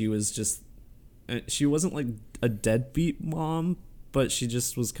liked how she was just she wasn't like a deadbeat mom, but she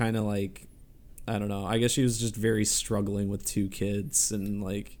just was kind of like, I don't know. I guess she was just very struggling with two kids and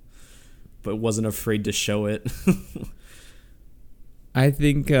like, but wasn't afraid to show it. I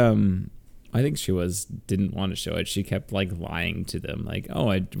think she didn't want to show it. She kept like lying to them, like,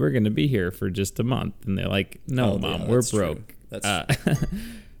 "Oh, we're gonna be here for just a month," and they're like, "No, Oh, mom, yeah, we're that's true. broke." That's true.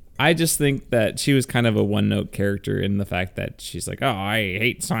 I just think that she was kind of a one-note character in the fact that she's like, "Oh, I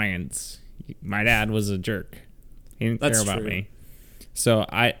hate science. My dad was a jerk. He didn't That's care about true. me." So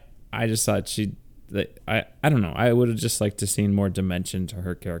I just thought I don't know. I would have just liked to seen more dimension to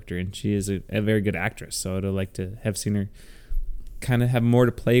her character, and she is a very good actress. So I'd have liked to have seen her kind of have more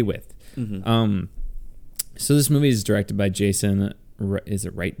to play with. Mm-hmm. So this movie is directed by Jason. Is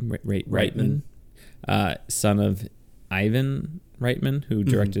it Reitman? Son of Ivan Reitman, who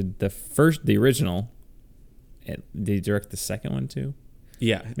directed the original. Did he direct the second one too?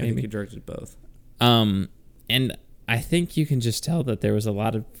 Yeah, I think Maybe. he directed both. And I think you can just tell that there was a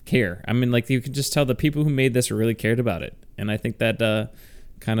lot of care. I mean, like, you can just tell the people who made this really cared about it. And I think that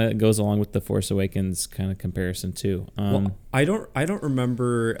kind of goes along with the Force Awakens kind of comparison too. Well, I don't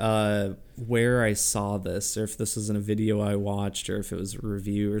remember where I saw this, or if this was in a video I watched, or if it was a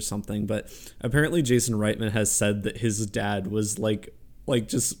review or something. But apparently, Jason Reitman has said that his dad was like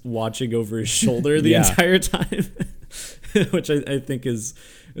just watching over his shoulder the Yeah. entire time, which I think is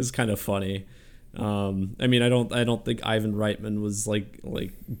kind of funny. I mean, I don't think Ivan Reitman was like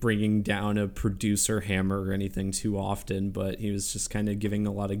bringing down a producer hammer or anything too often, but he was just kind of giving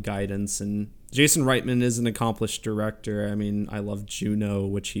a lot of guidance. And Jason Reitman is an accomplished director. I mean, I love Juno,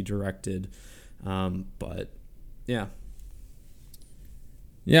 which he directed, but yeah.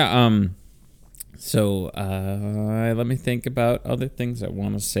 Yeah. So let me think about other things I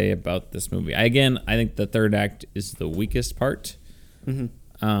want to say about this movie. I think the third act is the weakest part.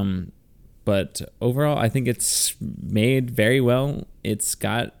 Mm-hmm. But overall, I think it's made very well. It's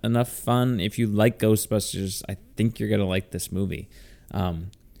got enough fun. If you like Ghostbusters, I think you're gonna like this movie.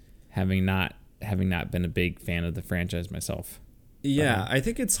 Having not been a big fan of the franchise myself. Yeah, I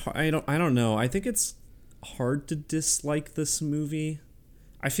think it's. I don't know. I think it's hard to dislike this movie.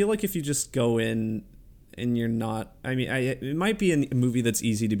 I feel like if you just go in and you're not, I mean, it might be a movie that's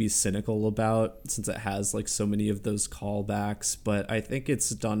easy to be cynical about since it has like so many of those callbacks, but I think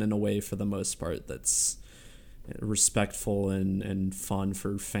it's done in a way for the most part that's respectful and fun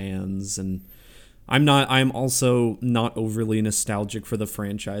for fans. And I'm also not overly nostalgic for the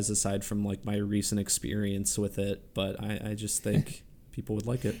franchise aside from like my recent experience with it, but I just think people would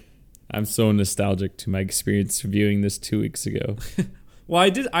like it. I'm so nostalgic to my experience viewing this 2 weeks ago. Well,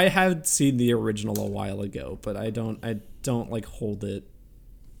 I had seen the original a while ago, but I don't like hold it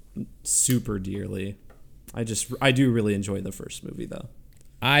super dearly. I do really enjoy the first movie though.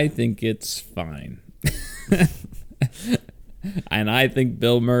 I think it's fine. And I think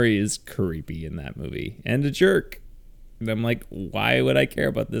Bill Murray is creepy in that movie and a jerk. And I'm like, why would I care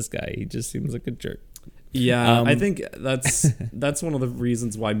about this guy? He just seems like a jerk. Yeah, I think that's one of the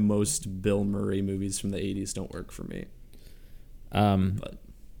reasons why most Bill Murray movies from the 80s don't work for me.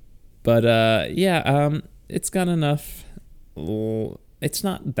 It's got enough. It's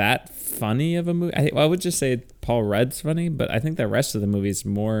not that funny of a movie. I would just say Paul Rudd's funny, but I think the rest of the movie is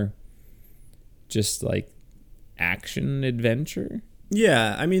more just like action adventure.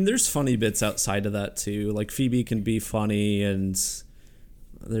 Yeah, I mean, there's funny bits outside of that too. Like Phoebe can be funny, and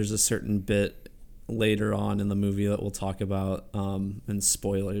there's a certain bit later on in the movie that we'll talk about, and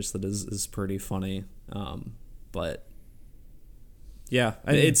spoilers, that is pretty funny. But yeah,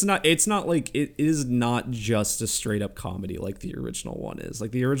 it's not like it is not just a straight up comedy like the original one is.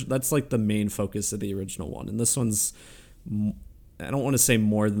 Like that's like the main focus of the original one, and this one's, I don't want to say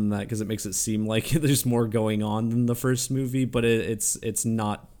more than that because it makes it seem like there's more going on than the first movie, but it's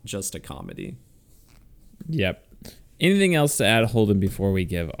not just a comedy. Yep. Anything else to add, Holden, before we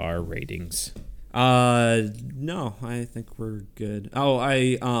give our ratings? No, I think we're good. Oh,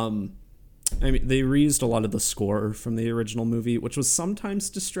 I mean, they reused a lot of the score from the original movie, which was sometimes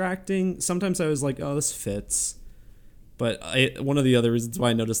distracting. Sometimes I was like, oh, this fits. But one of the other reasons why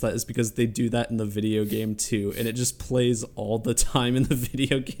I noticed that is because they do that in the video game too, and it just plays all the time in the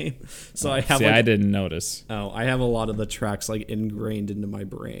video game. So I have I didn't notice. Oh, I have a lot of the tracks like ingrained into my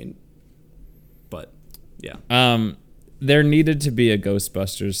brain. But yeah. There needed to be a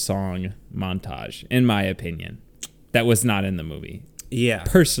Ghostbusters song montage, in my opinion. That was not in the movie. Yeah.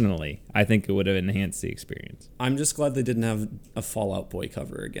 Personally, I think it would have enhanced the experience. I'm just glad they didn't have a Fall Out Boy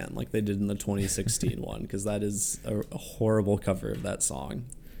cover again, like they did in the 2016 one, because that is a horrible cover of that song.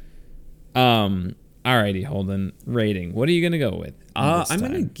 Alrighty, Holden. Rating. What are you gonna go with? I'm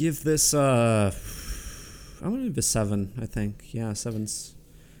gonna give this. I'm gonna give it 7. I think. Yeah, 7's.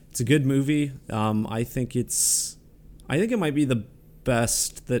 It's a good movie. I think it might be the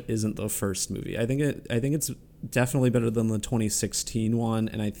best that isn't the first movie. I think it's definitely better than the 2016 one,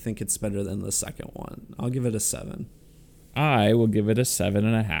 and I think it's better than the second one. I'll give it a 7. I will give it a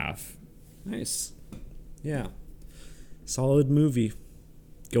 7.5. Nice. Yeah. Solid movie.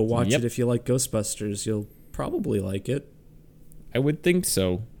 Go watch it if you like Ghostbusters. You'll probably like it. I would think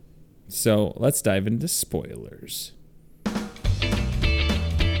so. So let's dive into spoilers.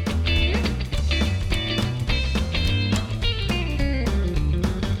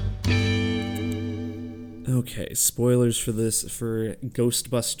 Okay, spoilers for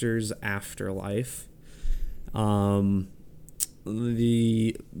Ghostbusters Afterlife.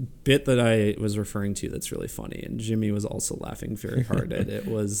 The bit that I was referring to that's really funny, and Jimmy was also laughing very hard at it,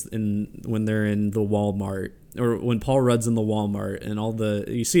 was when they're in the Walmart, or when Paul Rudd's in the Walmart, and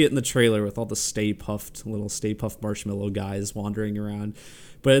you see it in the trailer with all the little Stay Puft marshmallow guys wandering around.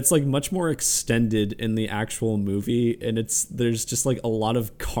 But it's like much more extended in the actual movie, and there's just like a lot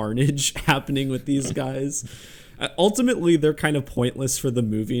of carnage happening with these guys. Ultimately, they're kind of pointless for the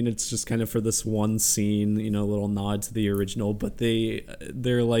movie, and it's just kind of for this one scene, a little nod to the original. But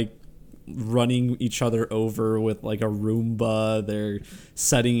they're like running each other over with like a Roomba. They're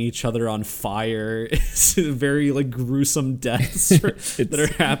setting each other on fire. It's very like gruesome deaths that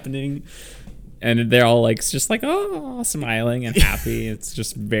are happening. And they're all like, just like, oh, smiling and happy. It's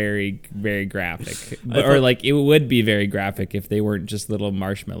just very, very graphic. Or like, it would be very graphic if they weren't just little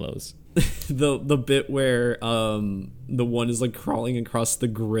marshmallows. The bit where the one is like crawling across the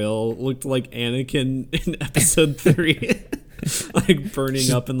grill looked like Anakin in episode 3. Like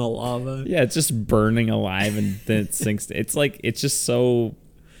burning up in the lava. Yeah, it's just burning alive, and then it sinks. It's like, it's just so,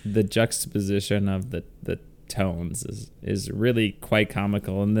 the juxtaposition of the tones is really quite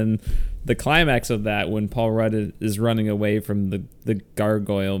comical. And then the climax of that, when Paul Rudd is running away from the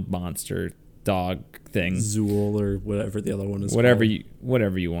gargoyle monster dog thing, Zool, or whatever the other one is whatever called.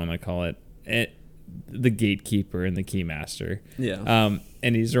 whatever you want to call it, the gatekeeper and the keymaster. Yeah.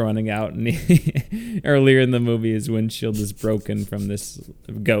 And he's running out, and earlier in the movie his windshield is broken from this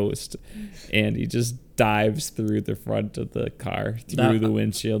ghost, and he just dives through the front of the car, through the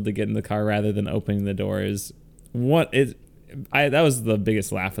windshield to get in the car rather than opening the doors. That was the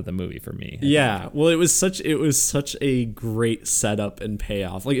biggest laugh of the movie for me. Yeah, well, it was such a great setup and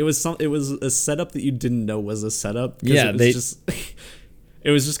payoff. Like it was a setup that you didn't know was a setup. Yeah, it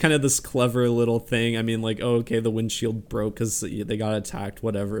was just kind of this clever little thing. I mean, like, oh, okay, the windshield broke because they got attacked.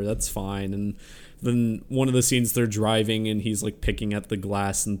 Whatever, that's fine. And then one of the scenes they're driving and he's like picking at the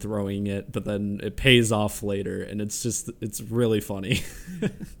glass and throwing it, but then it pays off later, and it's really funny.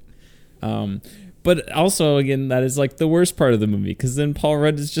 But also, again, that is like the worst part of the movie, because then Paul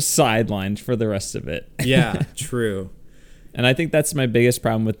Rudd is just sidelined for the rest of it. Yeah, true. And I think that's my biggest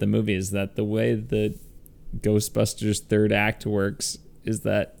problem with the movie, is that the way the Ghostbusters third act works is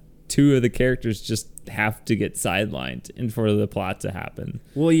that two of the characters just have to get sidelined in for the plot to happen.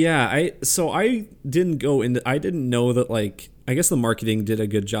 Well, yeah, I didn't know that, like, I guess the marketing did a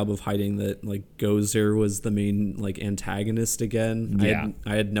good job of hiding that, like, Gozer was the main, like, antagonist again. Yeah.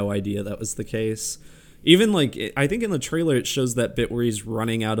 I had no idea that was the case. Even, like, I think in the trailer it shows that bit where he's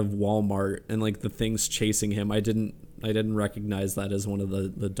running out of Walmart and, like, the thing's chasing him. I didn't recognize that as one of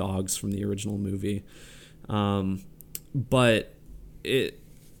the dogs from the original movie. But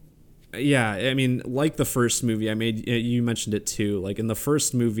yeah, I mean, like the first movie, you mentioned it too. Like in the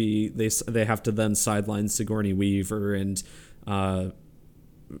first movie, they have to then sideline Sigourney Weaver and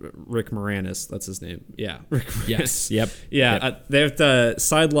Rick Moranis. That's his name. Yeah, Rick Moranis. Yes. Yep. Yeah, Yep. they have to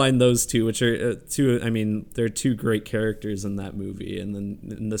sideline those two, which are two. I mean, they're two great characters in that movie, and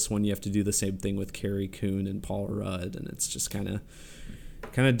then in this one, you have to do the same thing with Carrie Coon and Paul Rudd, and it's just kind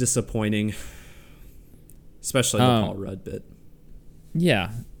of disappointing, especially the Paul Rudd bit.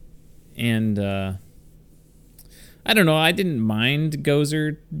 Yeah. And I don't know, I didn't mind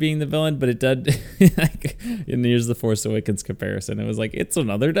Gozer being the villain, but it did. And here's the Force Awakens comparison. It was like, it's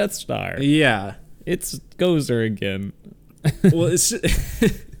another Death Star. Yeah. It's Gozer again. Well, it's just,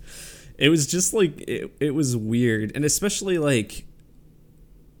 it was just like, it was weird. And especially like,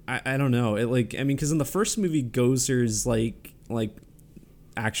 I don't know. It like, I mean, because in the first movie, Gozer's like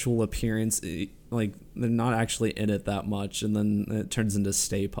actual appearance, like they're not actually in it that much, and then it turns into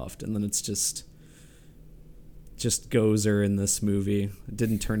Stay Puft, and then it's just just Gozer in this movie. It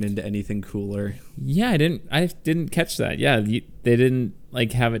didn't turn into anything cooler. Yeah, I didn't catch that. Yeah, they didn't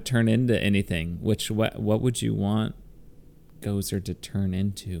like have it turn into anything. Which what would you want Gozer to turn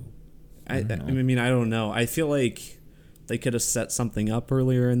into? I mean, I don't know. I feel like they could have set something up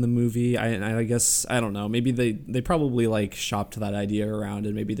earlier in the movie. I guess, I don't know. Maybe they probably like shopped that idea around,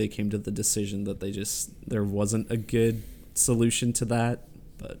 and maybe they came to the decision that there wasn't a good solution to that.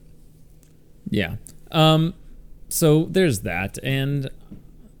 But yeah. So there's that, and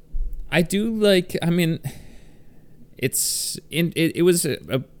I do like. I mean, it was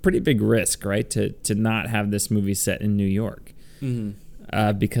a pretty big risk, right? To not have this movie set in New York,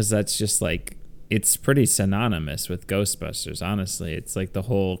 because that's just like. It's pretty synonymous with Ghostbusters, honestly. It's like the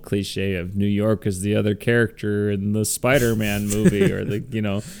whole cliche of New York is the other character in the Spider-Man movie, or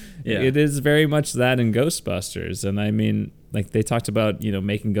it is very much that in Ghostbusters. And I mean, like they talked about,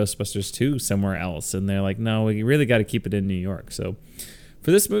 making Ghostbusters 2 somewhere else, and they're like, no, we really got to keep it in New York. So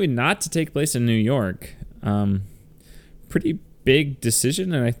for this movie not to take place in New York, pretty big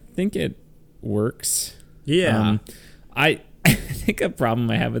decision, and I think it works. Yeah. I think a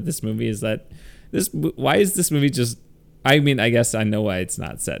problem I have with this movie is that why is this movie just... I mean, I guess I know why it's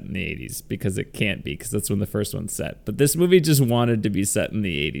not set in the 80s, because it can't be, because that's when the first one's set. But this movie just wanted to be set in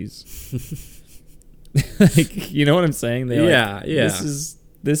the 80s. Like, you know what I'm saying? Yeah.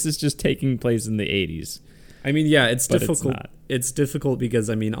 This is just taking place in the 80s. I mean, yeah, it's difficult. It's not. It's difficult because,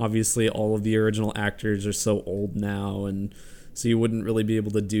 I mean, obviously all of the original actors are so old now, and so you wouldn't really be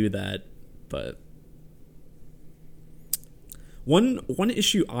able to do that. But one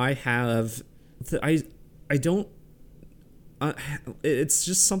issue I have... I don't it's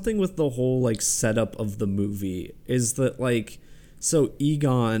just something with the whole like setup of the movie is that like, so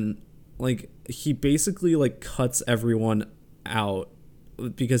Egon, like he basically like cuts everyone out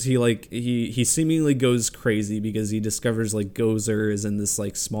because he seemingly goes crazy because he discovers like Gozer is in this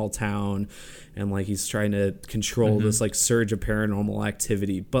like small town, and like he's trying to control this like surge of paranormal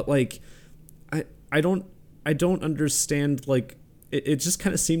activity. But like I don't understand, like it just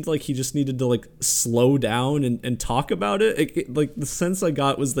kind of seemed like he just needed to like slow down and talk about it. Like the sense I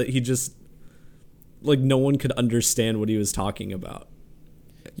got was that he just like no one could understand what he was talking about.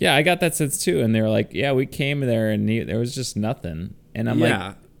 Yeah, I got that sense too. And they were like, yeah, we came there and there was just nothing. And I'm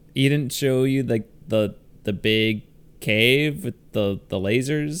like, he didn't show you like the big cave with the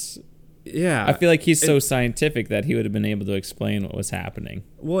lasers. Yeah, I feel like he's so scientific that he would have been able to explain what was happening.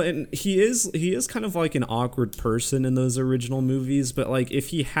 Well, and he is kind of like an awkward person in those original movies, but like if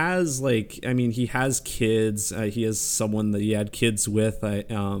he has like, I mean, he has kids, he has someone that he had kids with,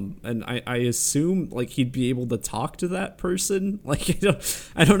 and I assume like he'd be able to talk to that person. Like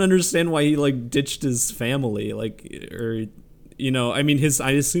I don't understand why he like ditched his family, like, or I mean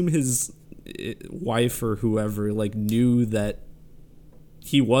I assume his wife or whoever like knew that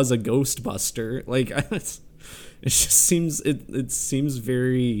he was a Ghostbuster. Like it just seems it seems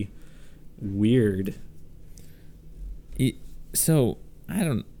very weird. So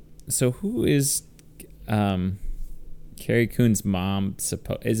who is Carrie Coon's mom?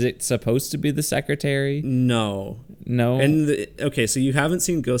 Is it supposed to be the secretary? No. And okay, so you haven't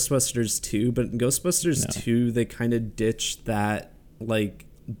seen Ghostbusters 2, but in Ghostbusters 2 they kind of ditched that like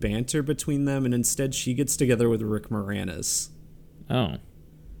banter between them, and instead she gets together with Rick Moranis. Oh.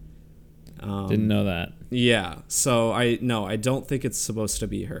 Didn't know that. Yeah. So I don't think it's supposed to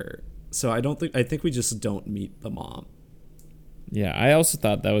be her. So I think we just don't meet the mom. Yeah, I also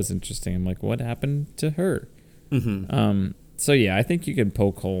thought that was interesting. I'm like, what happened to her? So yeah, I think you can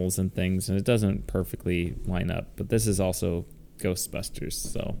poke holes in things, and it doesn't perfectly line up. But this is also Ghostbusters,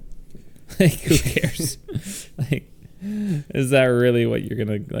 so like, who cares? Like, is that really what you're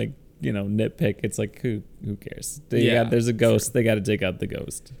gonna like? Nitpick? It's like, who cares? There's a ghost. Sure. They got to dig out the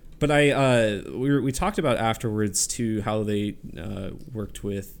ghost. But we talked about afterwards too how they worked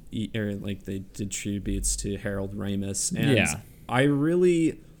with or like they did tributes to Harold Ramis, and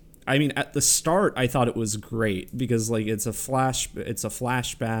I mean at the start I thought it was great because like it's a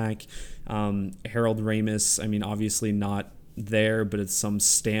flashback. Harold Ramis, I mean obviously not there, but it's some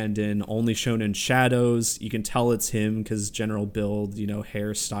stand-in, only shown in shadows. You can tell it's him because general build,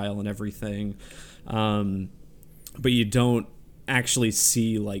 hairstyle and everything, but you don't actually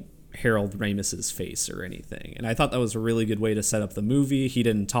see like Harold Ramis's face or anything. And I thought that was a really good way to set up the movie. He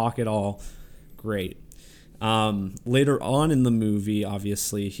didn't talk at all. Great. Later on in the movie,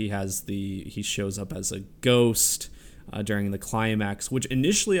 obviously he shows up as a ghost during the climax, which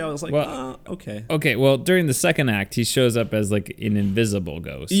initially I was like, okay. Okay, well, during the second act, he shows up as like an invisible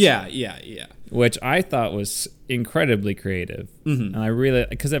ghost. Yeah. Which I thought was incredibly creative. And I really,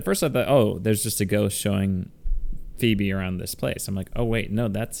 because at first I thought, there's just a ghost showing Phoebe around this place. I'm like, oh wait, no,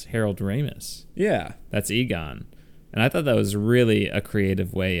 that's Harold Ramis. Yeah. That's Egon. And I thought that was really a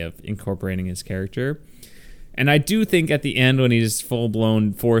creative way of incorporating his character. And I do think at the end when he's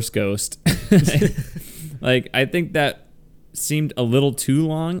full-blown Force Ghost, like, I think that seemed a little too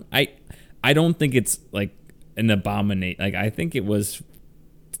long. I don't think it's like an abominate. Like, I think it was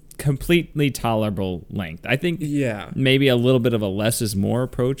completely tolerable length. I think maybe a little bit of a less is more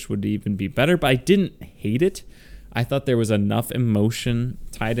approach would even be better, but I didn't hate it. I thought there was enough emotion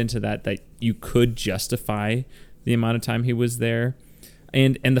tied into that you could justify the amount of time he was there.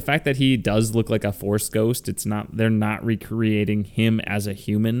 And the fact that he does look like a Force ghost, they're not recreating him as a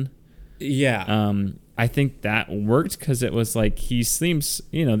human. Yeah. I think that worked because it was like he seems,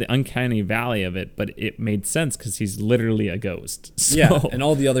 the uncanny valley of it, but it made sense because he's literally a ghost. So, yeah, and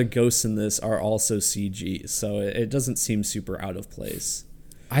all the other ghosts in this are also CG, so it doesn't seem super out of place.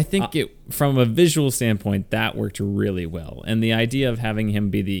 I think from a visual standpoint, that worked really well. And the idea of having him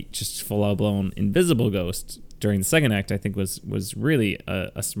be the just full-blown invisible ghost during the second act, I think was really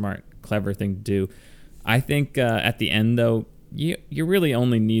a smart, clever thing to do. I think at the end, though, you really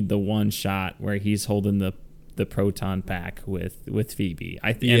only need the one shot where he's holding the proton pack with Phoebe.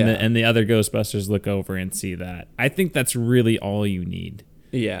 And the other Ghostbusters look over and see that. I think that's really all you need.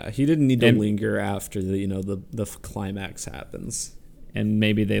 Yeah, he didn't need to linger after the climax happens. And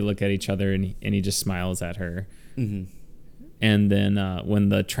maybe they look at each other and he just smiles at her. Mm-hmm. And then when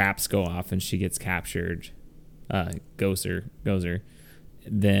the traps go off and she gets captured, Gozer,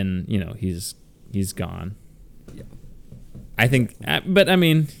 then he's gone. Yeah. I think, but I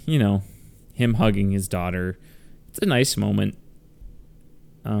mean, him hugging his daughter, it's a nice moment.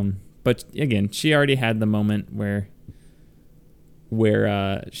 But again, she already had the moment where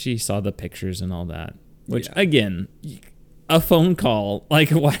she saw the pictures and all that, which again, a phone call. Like,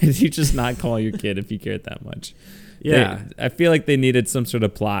 why did you just not call your kid if you cared that much? Yeah. I feel like they needed some sort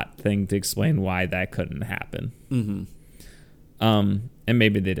of plot thing to explain why that couldn't happen. Mm-hmm. And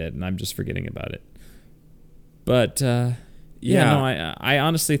maybe they did, and I'm just forgetting about it. But, I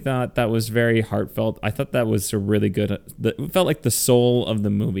honestly thought that was very heartfelt. I thought that was a really good... It felt like the soul of the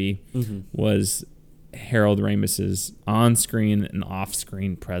movie was Harold Ramis's on-screen and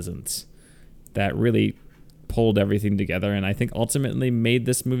off-screen presence that really pulled everything together, and I think ultimately made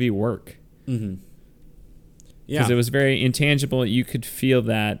this movie work. Mm-hmm. Yeah. Because it was very intangible. You could feel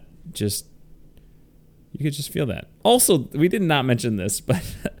that you could just feel that. Also, we did not mention this, but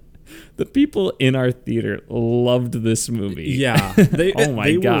the people in our theater loved this movie. Yeah. They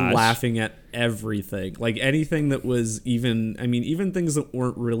gosh. were laughing at everything. Like anything that was even things that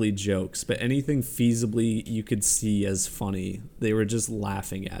weren't really jokes, but anything feasibly you could see as funny, they were just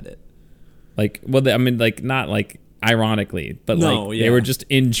laughing at it. Not like ironically, but they were just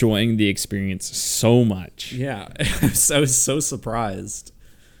enjoying the experience so much. Yeah. I was so surprised.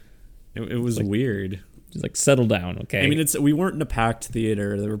 It was weird. Just like, settle down, okay? I mean, we weren't in a packed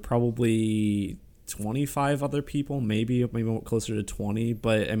theater. There were probably 25 other people, maybe closer to 20.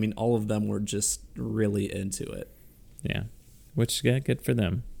 But I mean, all of them were just really into it. Yeah, which good for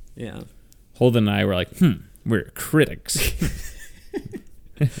them. Yeah. Holden and I were like, we're critics.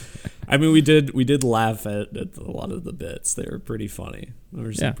 I mean, we did laugh at a lot of the bits. They were pretty funny. There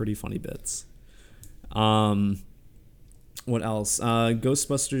were some pretty funny bits. What else?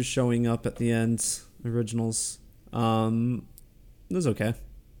 Ghostbusters showing up at the end. Originals. It was okay.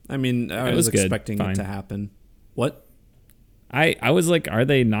 I mean, I was expecting it to happen. What? I was like, are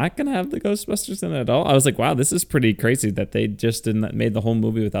they not going to have the Ghostbusters in it at all? I was like, wow, this is pretty crazy that they just made the whole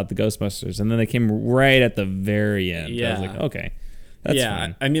movie without the Ghostbusters. And then they came right at the very end. Yeah. I was like, okay, that's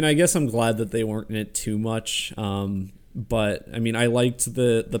fine. I mean, I guess I'm glad that they weren't in it too much. But I mean, I liked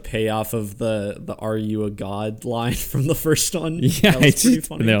the payoff of the "Are you a god?" line from the first one. Yeah, that was pretty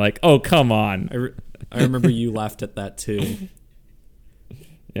funny. And they're like, "Oh, come on!" I remember you laughed at that too.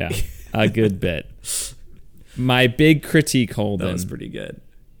 Yeah, a good bit. My big critique, Holden. That was pretty good.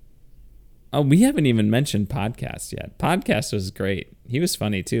 Oh, we haven't even mentioned Podcast yet. Podcast was great. He was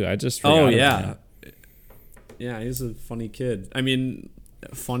funny too. I just forgot about him. Yeah, he's a funny kid. I mean,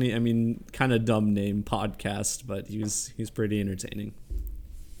 kind of dumb name, Podcast, but he's pretty entertaining.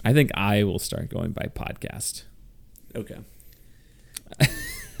 I think I will start going by Podcast. Okay.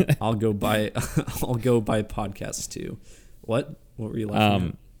 I'll go by Podcast too. What were you laughing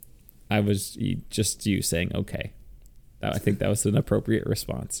at? I was just you saying okay. I think that was an appropriate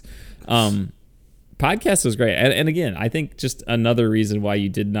response. Podcast was great, and again, I think just another reason why you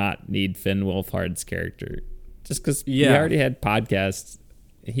did not need Finn Wolfhard's character, just because we already had Podcast.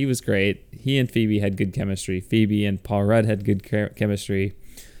 He was great. He and Phoebe had good chemistry. Phoebe and Paul Rudd had good chemistry.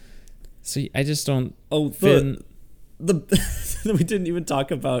 So I just don't. Oh, Finn. we didn't even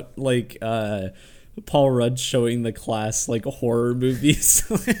talk about like Paul Rudd showing the class like horror movies.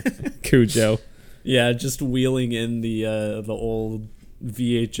 Cujo. Yeah, just wheeling in the old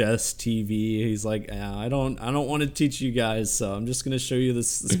VHS TV. He's like, yeah, I don't want to teach you guys, so I'm just gonna show you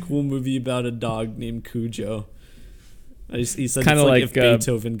this cool movie about a dog named Cujo. He said Kinda it's like like, if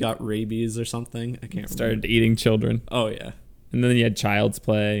Beethoven got rabies or something. I can't Started remember. eating children. Oh yeah. And then you had Child's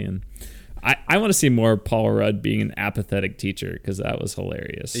Play. And I want to see more Paul Rudd being an apathetic teacher, because that was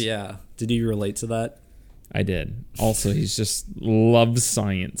hilarious. Yeah. Did you relate to that? I did. Also, he's just loves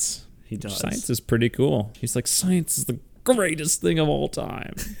science. He does. Science is pretty cool. He's like, science is the greatest thing of all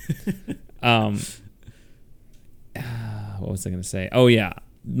time. What was I going to say? Oh, yeah.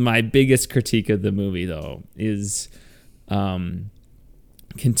 My biggest critique of the movie, though, is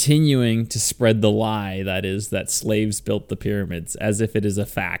continuing to spread the lie that is that slaves built the pyramids, as if it is a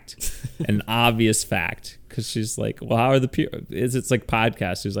fact, an obvious fact. Because she's like, well, how are the pyramids? It's like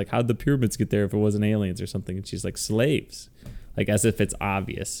podcast. She's like, how'd the pyramids get there if it wasn't aliens or something? And she's like, slaves. Like, as if it's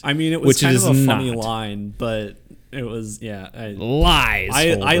obvious. I mean, it was kind of a funny line, but it was, yeah. Lies.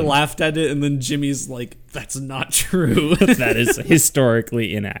 I laughed at it, and then Jimmy's like, that's not true. That is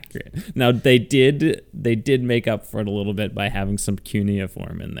historically inaccurate. Now, they did make up for it a little bit by having some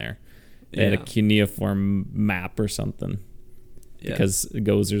cuneiform in there. They had a cuneiform map or something. Yeah. Because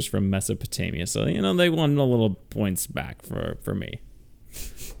Gozer's from Mesopotamia. So, they won a little points back for me.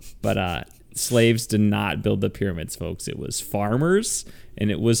 But slaves did not build the pyramids, folks. It was farmers and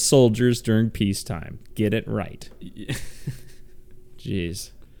it was soldiers during peacetime. Get it right. Yeah.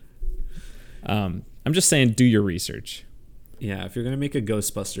 Jeez. I'm just saying, do your research. Yeah, if you're gonna make a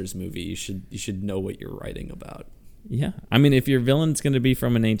Ghostbusters movie, you should know what you're writing about. Yeah, I mean, if your villain's gonna be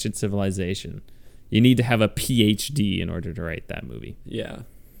from an ancient civilization, you need to have a PhD in order to write that movie. Yeah.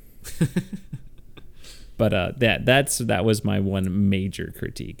 But that was my one major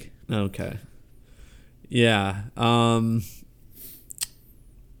critique. Okay. Yeah.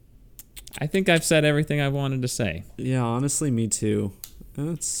 I think I've said everything I wanted to say. Yeah, honestly, me too.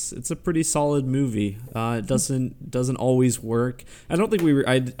 It's a pretty solid movie. It doesn't always work. I don't think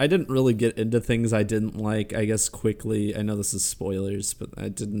I didn't really get into things I didn't like, I guess, quickly. I know this is spoilers, but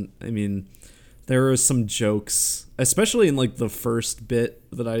I mean, there were some jokes, especially in like the first bit,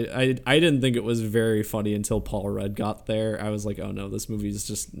 that I didn't think it was very funny until Paul Rudd got there. I was like, oh no, this movie is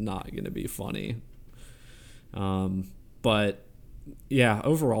just not going to be funny. But yeah,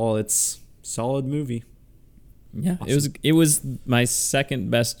 overall it's a solid movie. Yeah, awesome. It was my second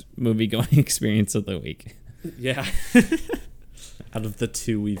best movie going experience of the week. Yeah. Out of the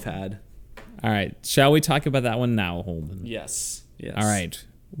two we've had. All right, shall we talk about that one now, Holden? Yes. All right,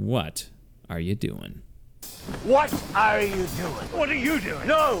 what are you doing? What are you doing? What are you doing?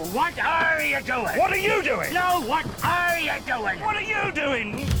 No, what are you doing? What are you doing? No, what are you doing? What are you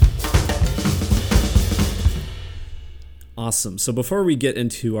doing? Awesome. So before we get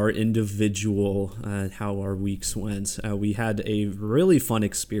into our individual, how our weeks went, we had a really fun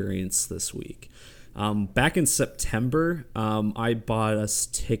experience this week. Back in September, I bought us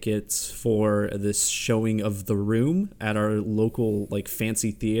tickets for this showing of The Room at our local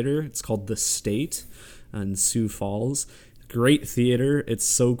fancy theater. It's called The State in Sioux Falls. Great theater. It's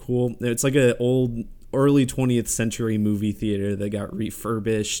so cool. It's like an old early 20th century movie theater that got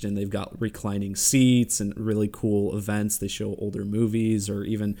refurbished, and they've got reclining seats and really cool events. They show older movies or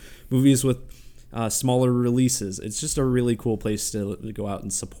even movies with smaller releases. It's just a really cool place to go out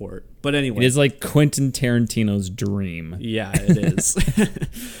and support. But anyway, it is like Quentin Tarantino's dream. Yeah, it is.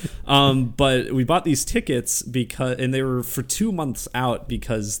 But we bought these tickets and they were for 2 months out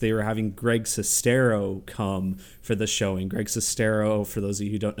because they were having Greg Sestero come for the showing. Greg Sestero, for those of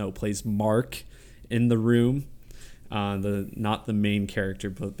you who don't know, plays Mark in The Room. Not the main character,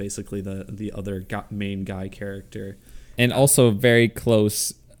 but basically the other main guy character. And also very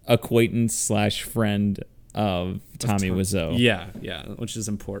close acquaintance / friend of Tommy Wiseau. Yeah, which is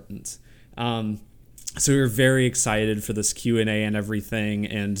important. So we were very excited for this Q&A and everything,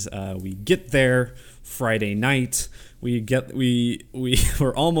 and we get there Friday night. We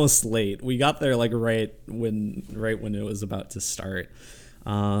were almost late. We got there right when it was about to start.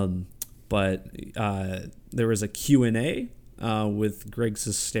 But there was a Q&A with Greg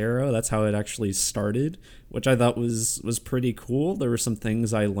Sestero. That's how it actually started, which I thought was pretty cool. There were some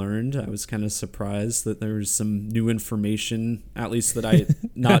things I learned. I was kind of surprised that there was some new information, at least that I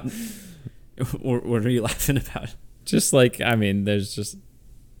not. What are you laughing about? Just it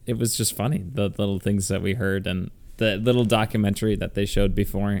was just funny, the little things that we heard and the little documentary that they showed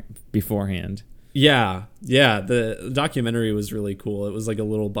beforehand. Yeah. The documentary was really cool. It was like a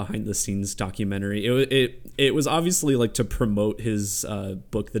little behind the scenes documentary. It was obviously like to promote his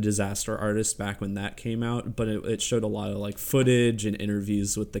book, The Disaster Artist, back when that came out. But it showed a lot of like footage and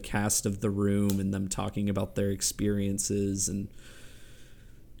interviews with the cast of The Room and them talking about their experiences, and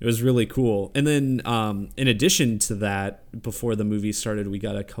it was really cool. And then in addition to that, before the movie started, we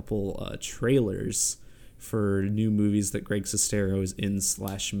got a couple trailers for new movies that Greg Sestero is in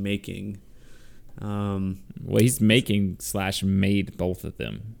 / making. Well, he's making / made both of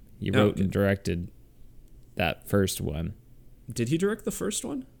them. He wrote and directed that first one. Did he direct the first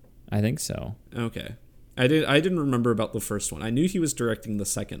one? I think so. Okay. I didn't remember about the first one. I knew he was directing the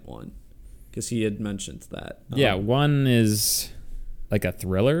second one because he had mentioned that. Yeah, one is like a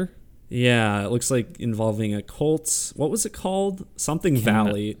thriller. Yeah, it looks like involving a cult. What was it called? Something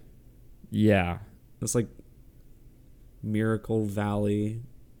Valley. Yeah. It's like Miracle Valley.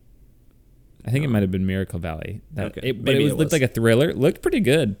 I think it might have been Miracle Valley. Okay. But it looked like a thriller. It looked pretty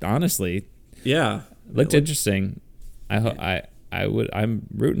good, honestly. Yeah. Looked interesting. I'm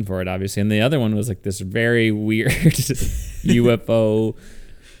rooting for it, obviously. And the other one was like this very weird UFO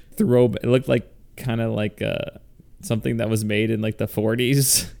throwback. It looked like kind of like something that was made in like the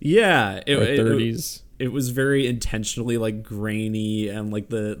 40s. Yeah. Or 30s. It was very intentionally like grainy, and like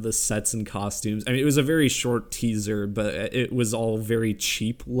the sets and costumes. I mean, it was a very short teaser, but it was all very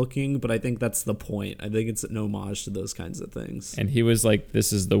cheap looking. But I think that's the point. I think it's an homage to those kinds of things. And he was like,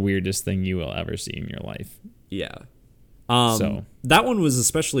 "This is the weirdest thing you will ever see in your life." Yeah. So that one was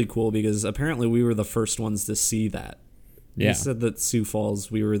especially cool because apparently we were the first ones to see that. Yeah. He said that Sioux Falls,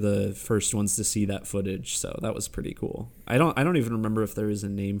 we were the first ones to see that footage, so that was pretty cool. I don't even remember if there was a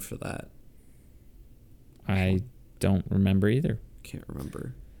name for that. I don't remember either. Can't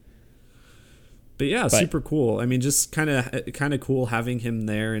remember. But yeah, super cool. I mean, just kind of cool having him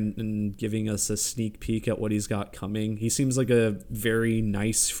there and giving us a sneak peek at what he's got coming. He seems like a very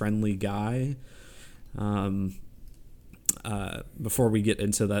nice, friendly guy. Before we get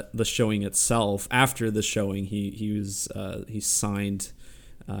into the showing itself, after the showing, he signed.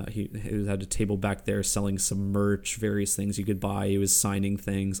 He had a table back there selling some merch, various things you could buy. He was signing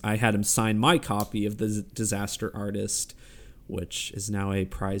things. I had him sign my copy of The Disaster Artist, which is now a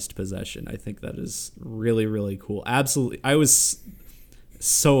prized possession. I think that is really, really cool. Absolutely. I was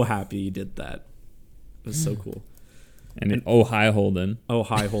so happy he did that. It was so cool. And oh hi Holden. Oh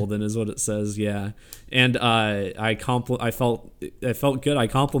hi Holden is what it says, yeah. And I felt good. I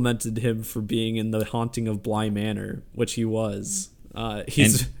complimented him for being in The Haunting of Bly Manor, which he was.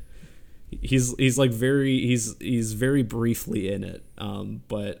 He's like he's very briefly in it.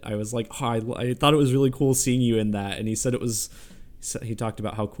 But I was like, I thought it was really cool seeing you in that. And he said he talked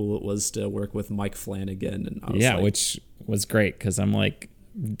about how cool it was to work with Mike Flanagan. And I was like, which was great because I'm like,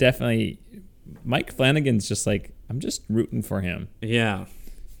 definitely Mike Flanagan's just like, I'm just rooting for him. Yeah,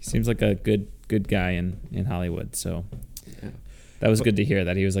 he seems like a good guy in Hollywood. So that was good to hear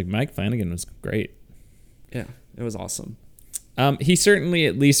that he was like, Mike Flanagan was great. Yeah, it was awesome. He certainly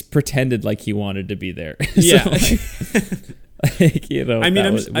at least pretended like he wanted to be there. Yeah. I mean,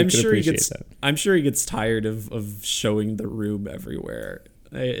 I'm sure he gets tired of showing The Room everywhere.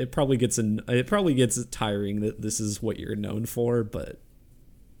 It probably gets tiring that this is what you're known for, but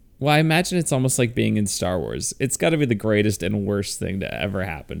well, I imagine it's almost like being in Star Wars. It's got to be the greatest and worst thing to ever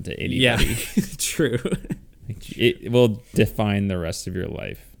happen to anybody. Yeah, true. It will define the rest of your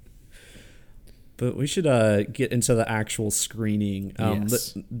life. But we should get into the actual screening.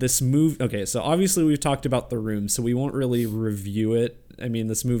 Yes. This movie. Okay, so obviously we've talked about The Room, so we won't really review it. I mean,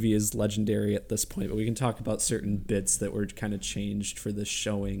 this movie is legendary at this point, but we can talk about certain bits that were kind of changed for this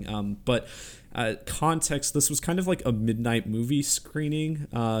showing. But context, this was kind of like a midnight movie screening.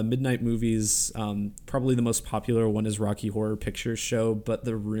 Midnight movies, probably the most popular one is Rocky Horror Picture Show, but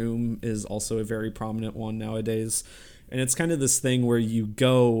The Room is also a very prominent one nowadays. And it's kind of this thing where you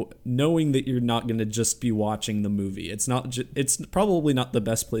go knowing that you're not going to just be watching the movie. It's probably not the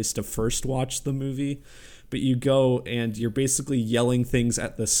best place to first watch the movie, but you go and you're basically yelling things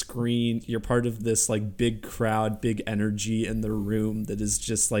at the screen. You're part of this like big crowd, big energy in the room that is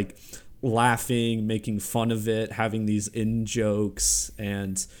just like laughing, making fun of it, having these in-jokes,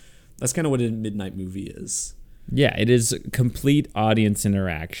 and that's kind of what a midnight movie is. Yeah, it is complete audience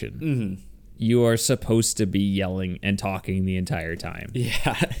interaction. Mm-hmm. You are supposed to be yelling and talking the entire time.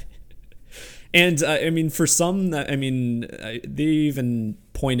 Yeah. And I mean, for some, they even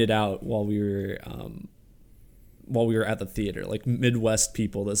pointed out while we were at the theater, like Midwest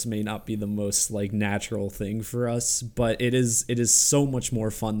people, this may not be the most like natural thing for us, but it is so much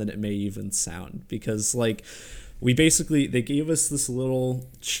more fun than it may even sound, because like they gave us this little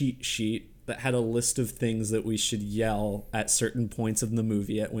cheat sheet that had a list of things that we should yell at certain points of the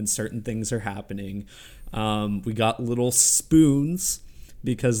movie at when certain things are happening. We got little spoons,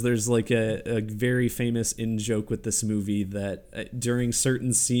 because there's like a very famous in-joke with this movie that during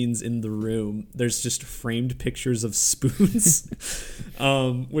certain scenes in the room, there's just framed pictures of spoons,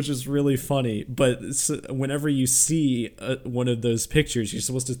 which is really funny. But whenever you see one of those pictures, you're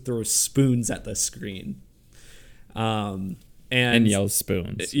supposed to throw spoons at the screen. And yell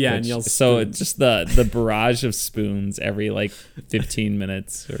spoons. Yeah, and yell spoons. So it's just the barrage of spoons every like 15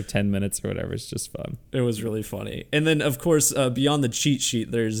 minutes or 10 minutes or whatever. It's just fun. It was really funny. And then, of course, beyond the cheat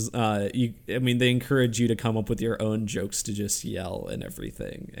sheet, there's, they encourage you to come up with your own jokes to just yell and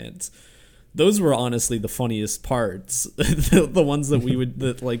everything. And those were honestly the funniest parts. the ones that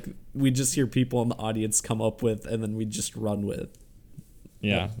we just hear people in the audience come up with and then we just run with.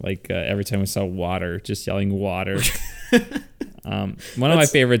 Yeah, like every time we saw water, just yelling water. One of my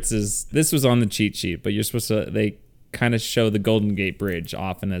favorites is, this was on the cheat sheet, but they kind of show the Golden Gate Bridge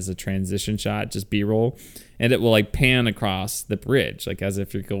often as a transition shot, just B-roll, and it will like pan across the bridge, like as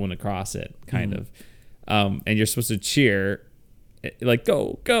if you're going across it, kind of. And you're supposed to cheer, like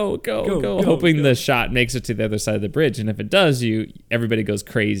go, hoping the shot makes it to the other side of the bridge. And if it does, everybody goes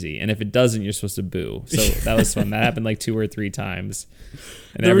crazy. And if it doesn't, you're supposed to boo. So that was fun. That happened like 2 or 3 times.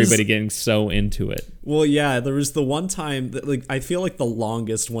 And everybody getting so into it. Well, yeah, there was the one time that, like, I feel like the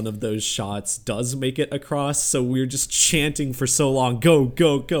longest one of those shots does make it across. So we were just chanting for so long, go,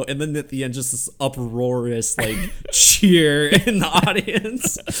 go, go. And then at the end, just this uproarious, like, cheer in the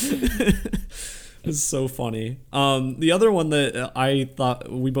audience. It was so funny. The other one that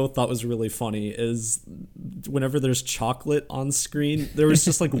we both thought was really funny is whenever there's chocolate on screen, there was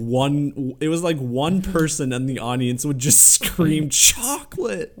just like one person in the audience would just scream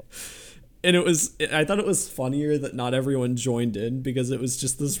chocolate. And I thought it was funnier that not everyone joined in, because it was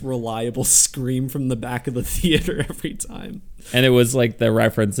just this reliable scream from the back of the theater every time. And it was like they're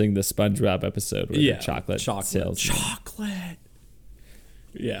referencing the SpongeBob episode with the chocolate sales. Chocolate.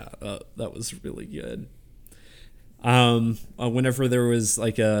 Yeah, that was really good. Whenever there was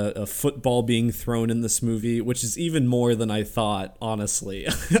like a football being thrown in this movie, which is even more than I thought, honestly,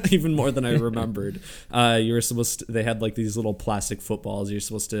 even more than I remembered. They had like these little plastic footballs you're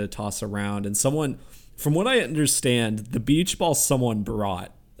supposed to toss around, and someone, from what I understand, the beach ball someone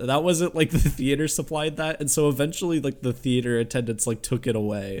brought. That wasn't like the theater supplied that, and so eventually like the theater attendants like took it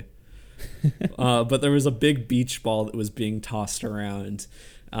away. But there was a big beach ball that was being tossed around.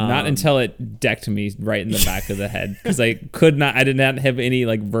 Not until it decked me right in the back of the head, because I did not have any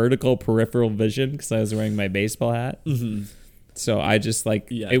like vertical peripheral vision because I was wearing my baseball hat. Mm-hmm. So I just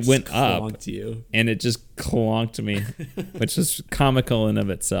it went up you. And it just clonked me, which is comical in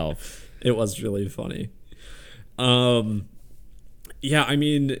of itself. It was really funny. Yeah, I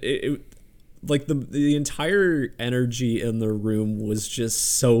mean, like the entire energy in the room was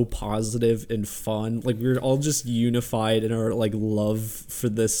just so positive and fun. Like we were all just unified in our like love for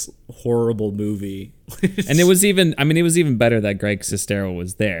this horrible movie. And it was even better that Greg Sestero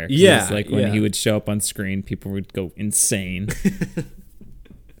was there. Yeah, like when he would show up on screen, people would go insane.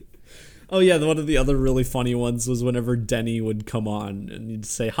 Oh yeah, one of the other really funny ones was whenever Denny would come on and you'd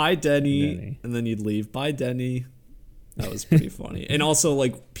say hi Denny. And then you'd leave, bye Denny. That was pretty funny. And also,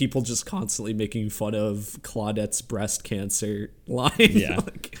 like, people just constantly making fun of Claudette's breast cancer line. Yeah.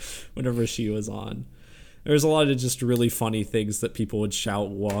 Like, whenever she was on. There was a lot of just really funny things that people would shout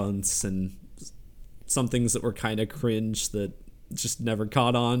once, and some things that were kind of cringe that just never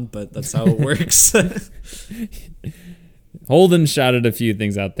caught on, but that's how it works. Holden shouted a few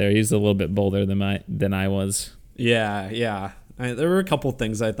things out there. He was a little bit bolder than I was. Yeah. There were a couple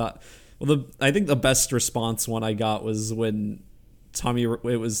things I thought... Well, I think the best response one I got was when Tommy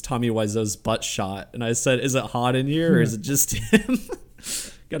Wiseau's butt shot, and I said, "Is it hot in here, or is it just him?"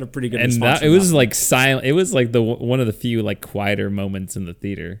 Got a pretty good response. And it was like silent. It was like one of the few like quieter moments in the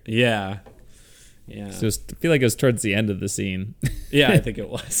theater. Yeah. So I feel like it was towards the end of the scene. Yeah, I think it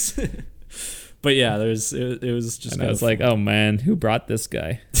was. But yeah, it was just. And I was like, "Oh man, who brought this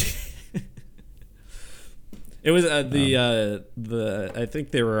guy?" It was I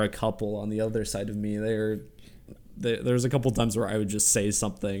think there were a couple on the other side of me. There was a couple times where I would just say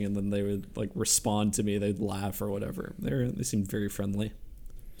something and then they would like respond to me. They'd laugh or whatever. They seemed very friendly.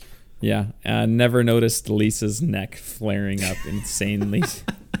 Yeah, I never noticed Lisa's neck flaring up insanely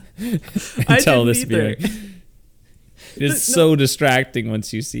until this viewing. It's so distracting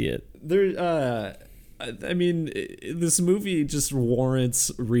once you see it. I mean, this movie just warrants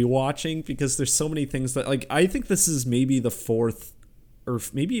rewatching because there's so many things that, like, I think this is maybe the 4th or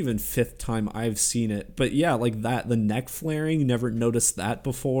maybe even 5th time I've seen it. But yeah, like that, the neck flaring, never noticed that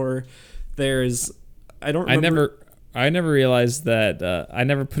before. There's, I don't I remember. never realized that. I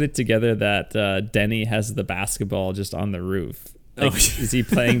never put it together that Denny has the basketball just on the roof. Like, is he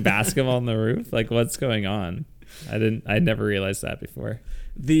playing basketball on the roof? Like, what's going on? I never realized that before.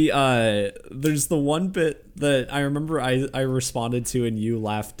 There's the one bit that I remember I responded to and you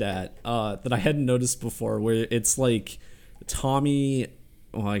laughed at, that I hadn't noticed before, where it's like Tommy,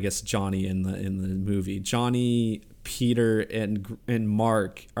 well, I guess Johnny in the movie, Johnny, Peter, and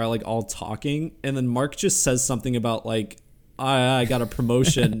Mark are like all talking, and then Mark just says something about like, I got a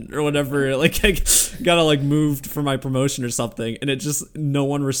promotion or whatever, like I got like moved for my promotion or something, and it just, no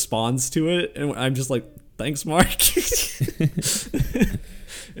one responds to it, and I'm just like, thanks, Mark.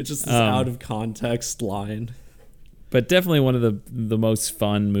 It's just this out of context line. But definitely one of the most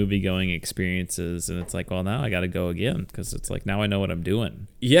fun movie going experiences, and it's like, well, now I got to go again because it's like, now I know what I'm doing.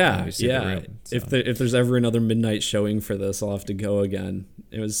 Yeah. Room, so. If there's ever another midnight showing for this, I'll have to go again.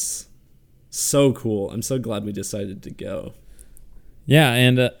 It was so cool. I'm so glad we decided to go. Yeah,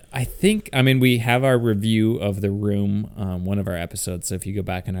 and I mean, we have our review of The Room, one of our episodes. So if you go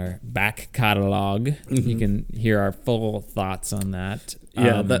back in our back catalog, you can hear our full thoughts on that.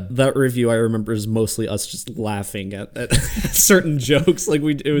 Yeah, that review I remember is mostly us just laughing at certain jokes. Like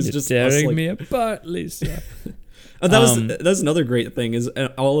it was just tearing us, like, me apart, Lisa. That's another great thing is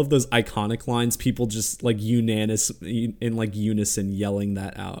all of those iconic lines. People just like in unison yelling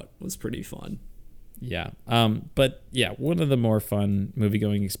that out was pretty fun. Yeah. But yeah, one of the more fun movie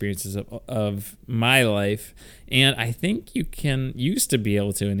going experiences of my life. And I think you used to be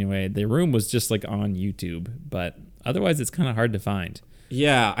able to anyway. The Room was just like on YouTube, but otherwise it's kind of hard to find.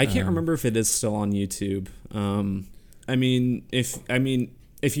 Yeah. I can't remember if it is still on YouTube.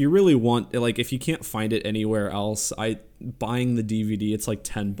 If you really want, like, if you can't find it anywhere else, buying the DVD, it's like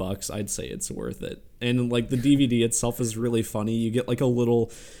 $10. I'd say it's worth it. And like the DVD itself is really funny. You get like a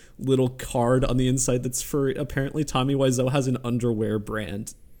little card on the inside that's for, apparently Tommy Wiseau has an underwear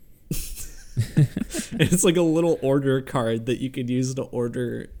brand. And it's like a little order card that you could use to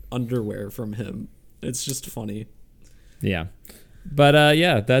order underwear from him. It's just funny. Yeah. But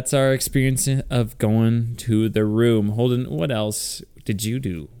yeah, that's our experience of going to The Room. Holden, what else did you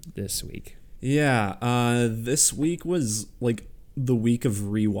do this week? Yeah, this week was like the week of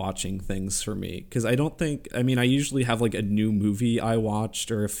rewatching things for me, because I usually have like a new movie I watched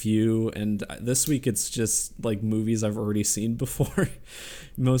or a few, and this week it's just like movies I've already seen before.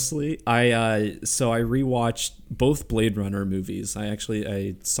 Mostly so I rewatched both Blade Runner movies.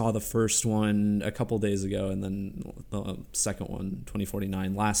 I saw the first one a couple days ago, and then the second one,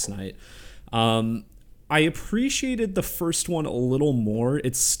 2049, last night. I appreciated the first one a little more.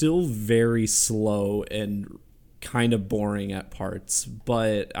 It's still very slow and kind of boring at parts,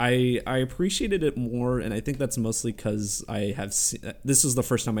 but I appreciated it more, and I think that's mostly because this is the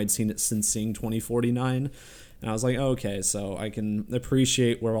first time I'd seen it since seeing 2049, and I was like, okay, so I can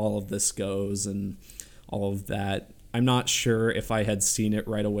appreciate where all of this goes and all of that. I'm not sure if I had seen it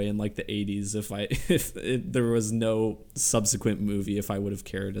right away in like the 80s, if there was no subsequent movie, if I would have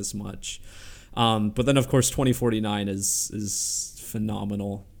cared as much. But then of course 2049 is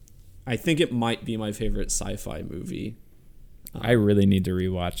phenomenal. I think it might be my favorite sci-fi movie. I really need to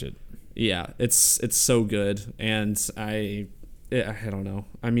rewatch it. Yeah, it's so good, and I don't know.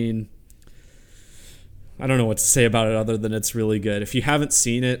 I mean, I don't know what to say about it other than it's really good. If you haven't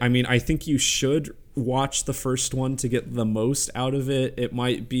seen it, I mean, I think you should watch the first one to get the most out of it. It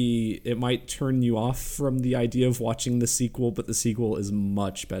might turn you off from the idea of watching the sequel, but the sequel is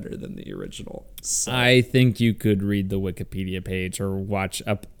much better than the original. So. I think you could read the Wikipedia page or watch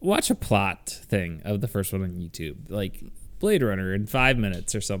a plot thing of the first one on YouTube, like Blade Runner in 5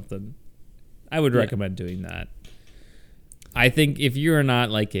 minutes or something. I would recommend doing that. I think if you're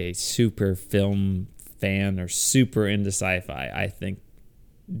not like a super film fan or super into sci-fi, I think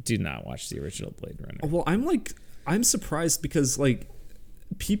do not watch the original Blade Runner. Well, I'm surprised because like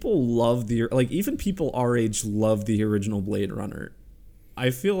people love even people our age love the original Blade Runner. I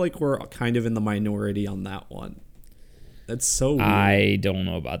feel like we're kind of in the minority on that one. That's so weird. I don't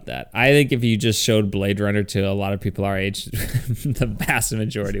know about that. I think if you just showed Blade Runner to a lot of people our age, the vast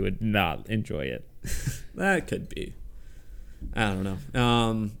majority would not enjoy it. That could be. I don't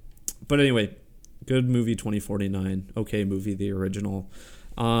know. But anyway, good movie 2049. Okay movie, the original.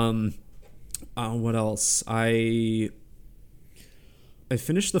 What else? I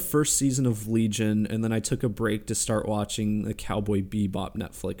finished the first season of Legion, and then I took a break to start watching the Cowboy Bebop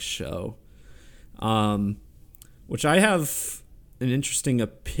Netflix show, which I have an interesting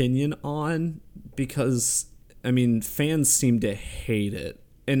opinion on because, I mean, fans seem to hate it.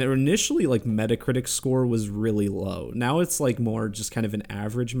 and initially like Metacritic score was really low. Now it's like more just kind of an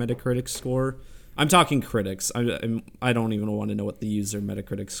average Metacritic score. I'm talking critics. I don't even want to know what the user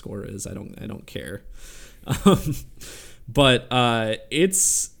Metacritic score is. I don't care. But I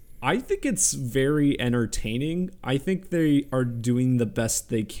think it's very entertaining. I think they are doing the best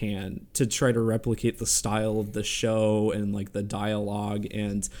they can to try to replicate the style of the show and like the dialogue,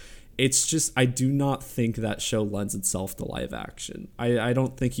 and it's just, I do not think that show lends itself to live action. I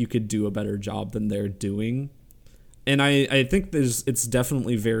don't think you could do a better job than they're doing. And I think it's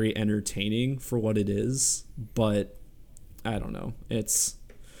definitely very entertaining for what it is, but I don't know. It's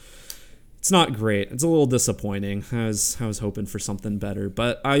not great. It's a little disappointing. I was hoping for something better,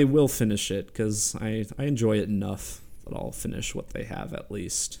 but I will finish it because I enjoy it enough that I'll finish what they have at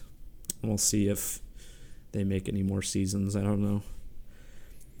least. And we'll see if they make any more seasons. I don't know.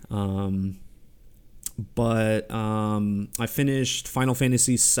 But I finished Final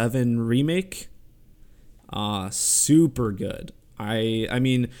Fantasy VII Remake. Super good. I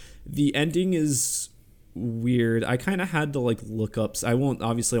mean, the ending is weird. I kind of had to like look up. I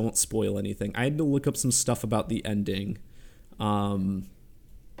won't spoil anything. I had to look up some stuff about the ending. I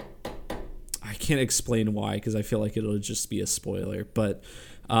can't explain why because I feel like it'll just be a spoiler. But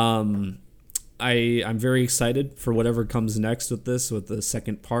I'm very excited for whatever comes next with the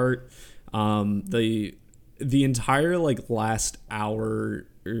second part. The entire like last hour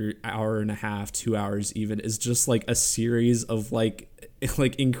or hour and a half, 2 hours even, is just like a series of like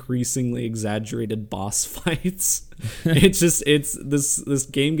increasingly exaggerated boss fights. This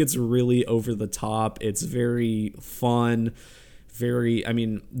game gets really over the top. It's very fun,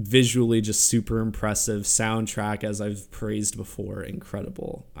 visually just super impressive. Soundtrack, as I've praised before,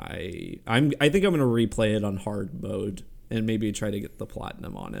 incredible. I think I'm gonna replay it on hard mode and maybe try to get the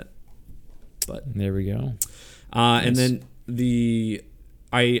platinum on it. But there we go. Nice. And then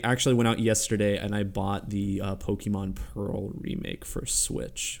I actually went out yesterday and I bought the Pokemon Pearl remake for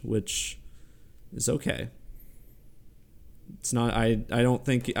Switch, which is okay. It's not. I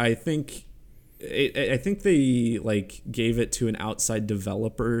think they like gave it to an outside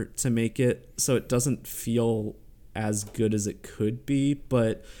developer to make it, so it doesn't feel as good as it could be.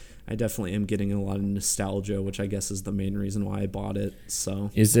 But I definitely am getting a lot of nostalgia, which I guess is the main reason why I bought it. So,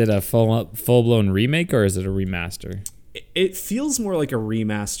 is it a full-blown remake or is it a remaster? It feels more like a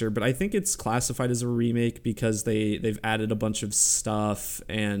remaster, but I think it's classified as a remake because they've added a bunch of stuff,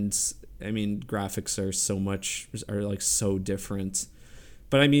 and I mean graphics are so different.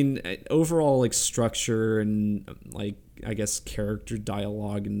 But I mean overall like structure and like I guess character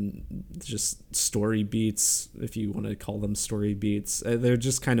dialogue and just story beats, if you want to call them story beats, they're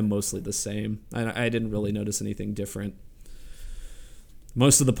just kind of mostly the same. I didn't really notice anything different.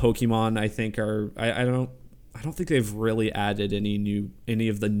 Most of the Pokemon I think are I don't think they've really added any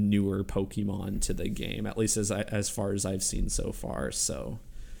of the newer Pokemon to the game, at least as far as I've seen so far. So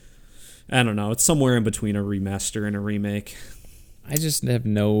I don't know. It's somewhere in between a remaster and a remake. I just have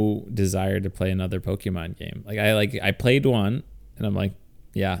no desire to play another Pokemon game. I played one and I'm like,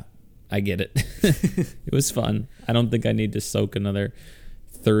 yeah, I get it. It was fun. I don't think I need to soak another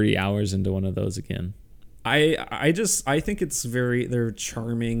 30 hours into one of those again. I think they're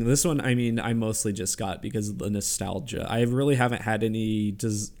charming. This one, I mean, I mostly just got because of the nostalgia. I really haven't had any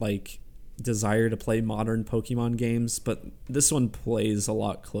desire to play modern Pokemon games, but this one plays a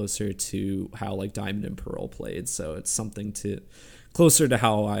lot closer to how like Diamond and Pearl played, so it's something closer to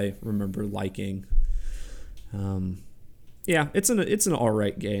how I remember liking. Yeah, it's an all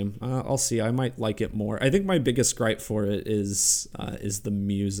right game. I'll see. I might like it more. I think my biggest gripe for it is the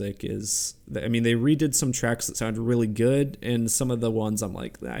music. They redid some tracks that sounded really good, and some of the ones I'm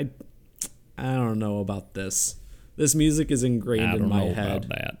like, I don't know about this. This music is ingrained in my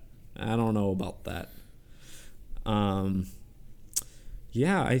head. I don't know about that.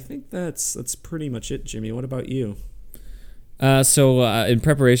 Yeah, I think that's pretty much it, Jimmy. What about you? So in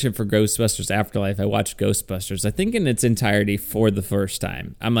preparation for Ghostbusters Afterlife, I watched Ghostbusters, I think in its entirety for the first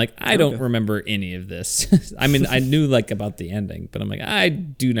time. I'm like, I don't remember any of this. I mean, I knew like about the ending, but I'm like, I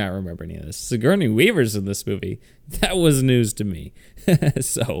do not remember any of this. Sigourney Weaver's in this movie. That was news to me.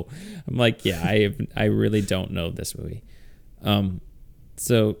 So I'm like, yeah, I really don't know this movie.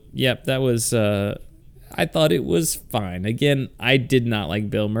 So yep, that was, I thought it was fine. Again, I did not like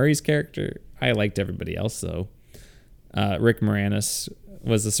Bill Murray's character. I liked everybody else though. Rick Moranis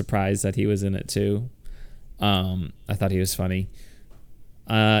was a surprise that he was in it too. I thought he was funny.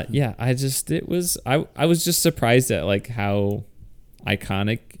 Yeah, I was just surprised at like how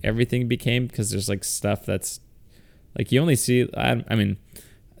iconic everything became, because there's like stuff that's like you only see. I mean,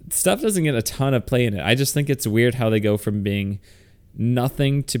 stuff doesn't get a ton of play in it. I just think it's weird how they go from being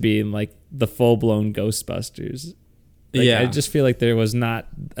nothing to be like the full blown Ghostbusters. Like, Yeah. I just feel like there was not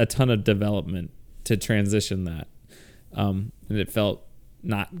a ton of development to transition that. And it felt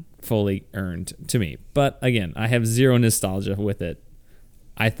not fully earned to me. But again, I have zero nostalgia with it.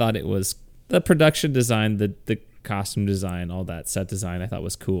 I thought it was the production design, the costume design, all that set design I thought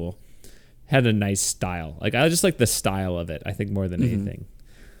was cool. Had a nice style. Like I just like the style of it, I think, more than anything.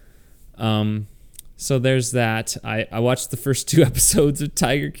 So there's that. I watched the first 2 episodes of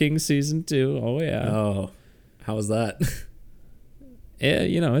Tiger King season 2. Oh yeah. Oh, how was that? Yeah,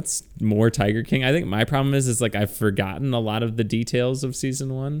 you know, it's more Tiger King. I think my problem is like I've forgotten a lot of the details of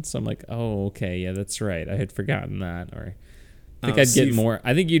season 1. So I'm like, oh, okay, yeah, that's right. I had forgotten that. Or I think I'd get more.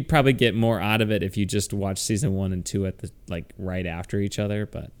 I think you'd probably get more out of it if you just watch season 1 and 2 at the like right after each other.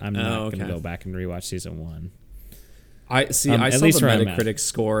 But I'm not going to go back and rewatch season 1. I see. I at saw least the where I'm Metacritic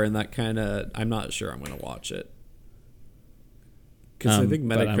score, and that kind of. I'm not sure I'm going to watch it because I think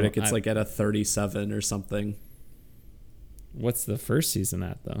but Metacritic it's like at a 37 or something. What's the first season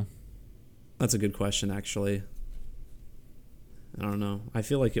at though? That's a good question, actually. I don't know. I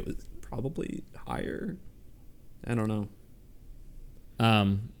feel like it was probably higher. I don't know.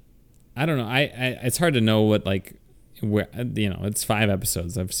 I don't know. I it's hard to know what like where, you know, it's 5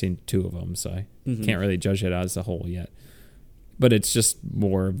 episodes. I've seen 2 of them, so I can't really judge it as a whole yet. But it's just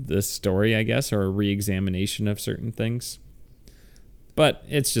more of the story, I guess, or a re-examination of certain things. But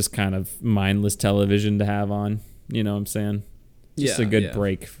it's just kind of mindless television to have on. You know what I'm saying? Just a good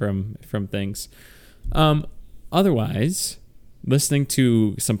break from things. Otherwise, listening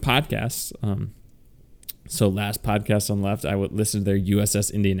to some podcasts. So last podcast on left, I would listen to their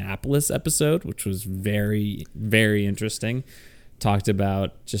USS Indianapolis episode, which was very, very interesting. Talked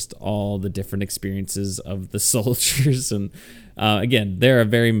about just all the different experiences of the soldiers. And again, they're a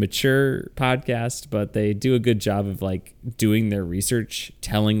very mature podcast, but they do a good job of like doing their research,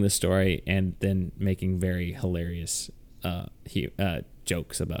 telling the story, and then making very hilarious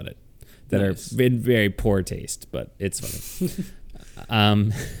jokes about it that are in very poor taste, but it's funny.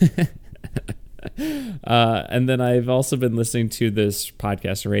 And then I've also been listening to this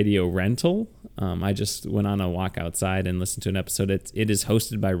podcast, Radio Rental. I just went on a walk outside and listened to an episode. It is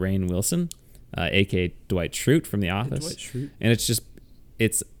hosted by Rainn Wilson, aka Dwight Schrute from The Office. And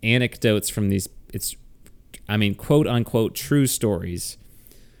it's anecdotes from these, quote unquote true stories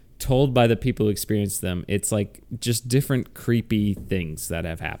told by the people who experienced them. It's like just different creepy things that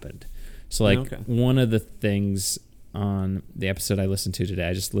have happened. So like one of the things on the episode I listened to today,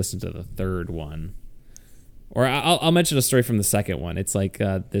 I just listened to the 3rd one. Or I'll mention a story from the 2nd one. It's like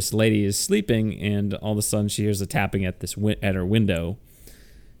this lady is sleeping, and all of a sudden she hears a tapping at at her window,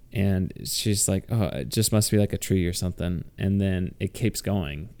 and she's like, "Oh, it just must be like a tree or something." And then it keeps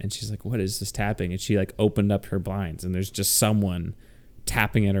going, and she's like, "What is this tapping?" And she like opened up her blinds, and there's just someone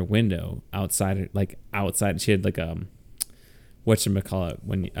tapping at her window outside. She had like whatchamacallit,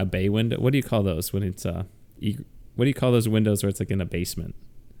 when a bay window. What do you call those when it's what do you call those windows where it's like in a basement?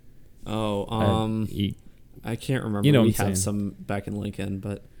 I can't remember. You know, we have some back in Lincoln,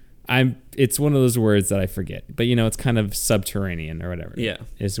 but it's one of those words that I forget. But you know, it's kind of subterranean or whatever. Yeah,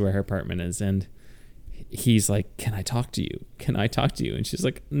 is where her apartment is, and he's like, "Can I talk to you? Can I talk to you?" And she's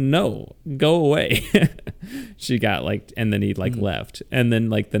like, "No, go away." She got like, and then he like left, and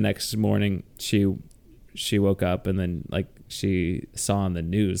then like the next morning she woke up, and then like she saw on the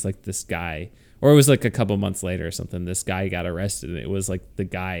news like this guy, or it was like a couple months later or something, this guy got arrested, and it was like the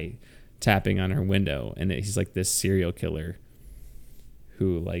guy tapping on her window, and he's like this serial killer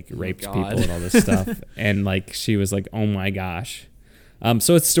who like raped people and all this stuff. And like she was like, oh my gosh.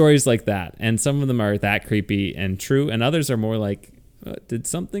 So it's stories like that, and some of them are that creepy and true, and others are more like, did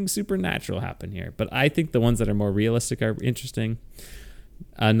something supernatural happen here? But I think the ones that are more realistic are interesting.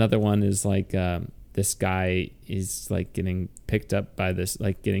 Another one is like this guy is like getting picked up by this,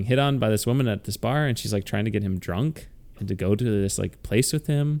 like getting hit on by this woman at this bar, and she's like trying to get him drunk and to go to this like place with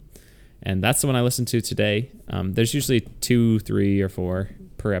him. And that's the one I listened to today. There's usually 2, 3, or 4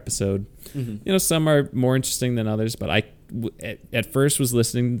 per episode. You know, some are more interesting than others, but I at first was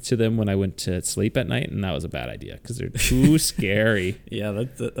listening to them when I went to sleep at night, and that was a bad idea because they're too scary. Yeah,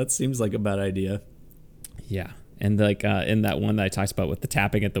 that seems like a bad idea. Yeah. And like in that one that I talked about with the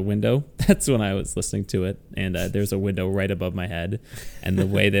tapping at the window, that's when I was listening to it. And there's a window right above my head. And the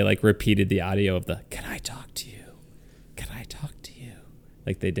way they like repeated the audio of the, "Can I talk to you? Can I talk to you?"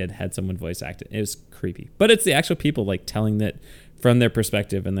 Like they had someone voice act it. It was creepy. But it's the actual people like telling that from their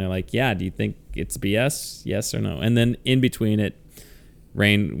perspective. And they're like, yeah, do you think it's BS? Yes or no? And then in between it,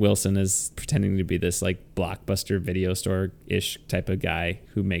 Rainn Wilson is pretending to be this like Blockbuster video store-ish type of guy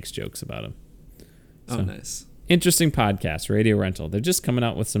who makes jokes about him. Oh, nice. interesting podcast, Radio Rental. They're just coming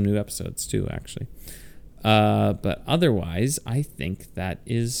out with some new episodes too, actually. But otherwise, I think that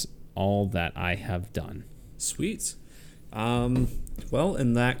is all that I have done. Sweet. Well,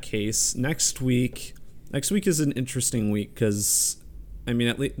 in that case, next week is an interesting week because, I mean,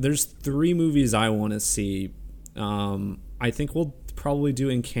 at least there's 3 movies I want to see. I think we'll probably do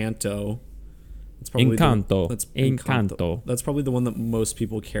Encanto. That's probably Encanto. That's probably the one that most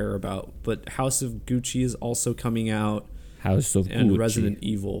people care about. But House of Gucci is also coming out. House of and Gucci. Resident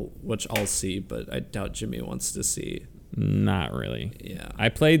Evil, which I'll see, but I doubt Jimmy wants to see. Not really. Yeah. I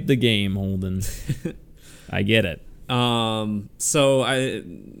played the game, Holden. I get it. So I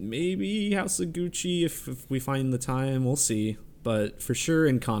maybe House of Gucci if we find the time, we'll see. But for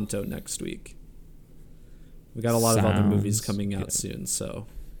sure Encanto next week. We got a lot of other movies coming out soon, so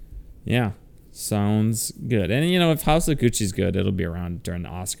yeah. Sounds good. And if House of Gucci's good, it'll be around during the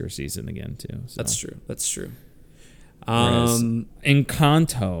Oscar season again too. So. That's true. Whereas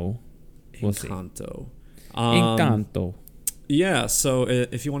Encanto, we'll see. Encanto. Yeah, so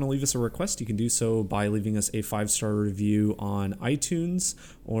if you want to leave us a request, you can do so by leaving us a 5-star review on iTunes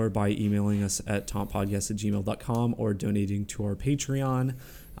or by emailing us at tompodcast@gmail.com or donating to our Patreon.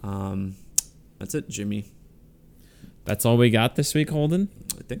 That's it, Jimmy. That's all we got this week, Holden?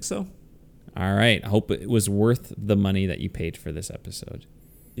 I think so. All right. I hope it was worth the money that you paid for this episode.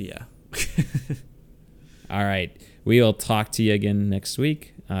 Yeah. All right. We will talk to you again next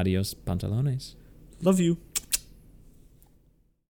week. Adios, pantalones. Love you.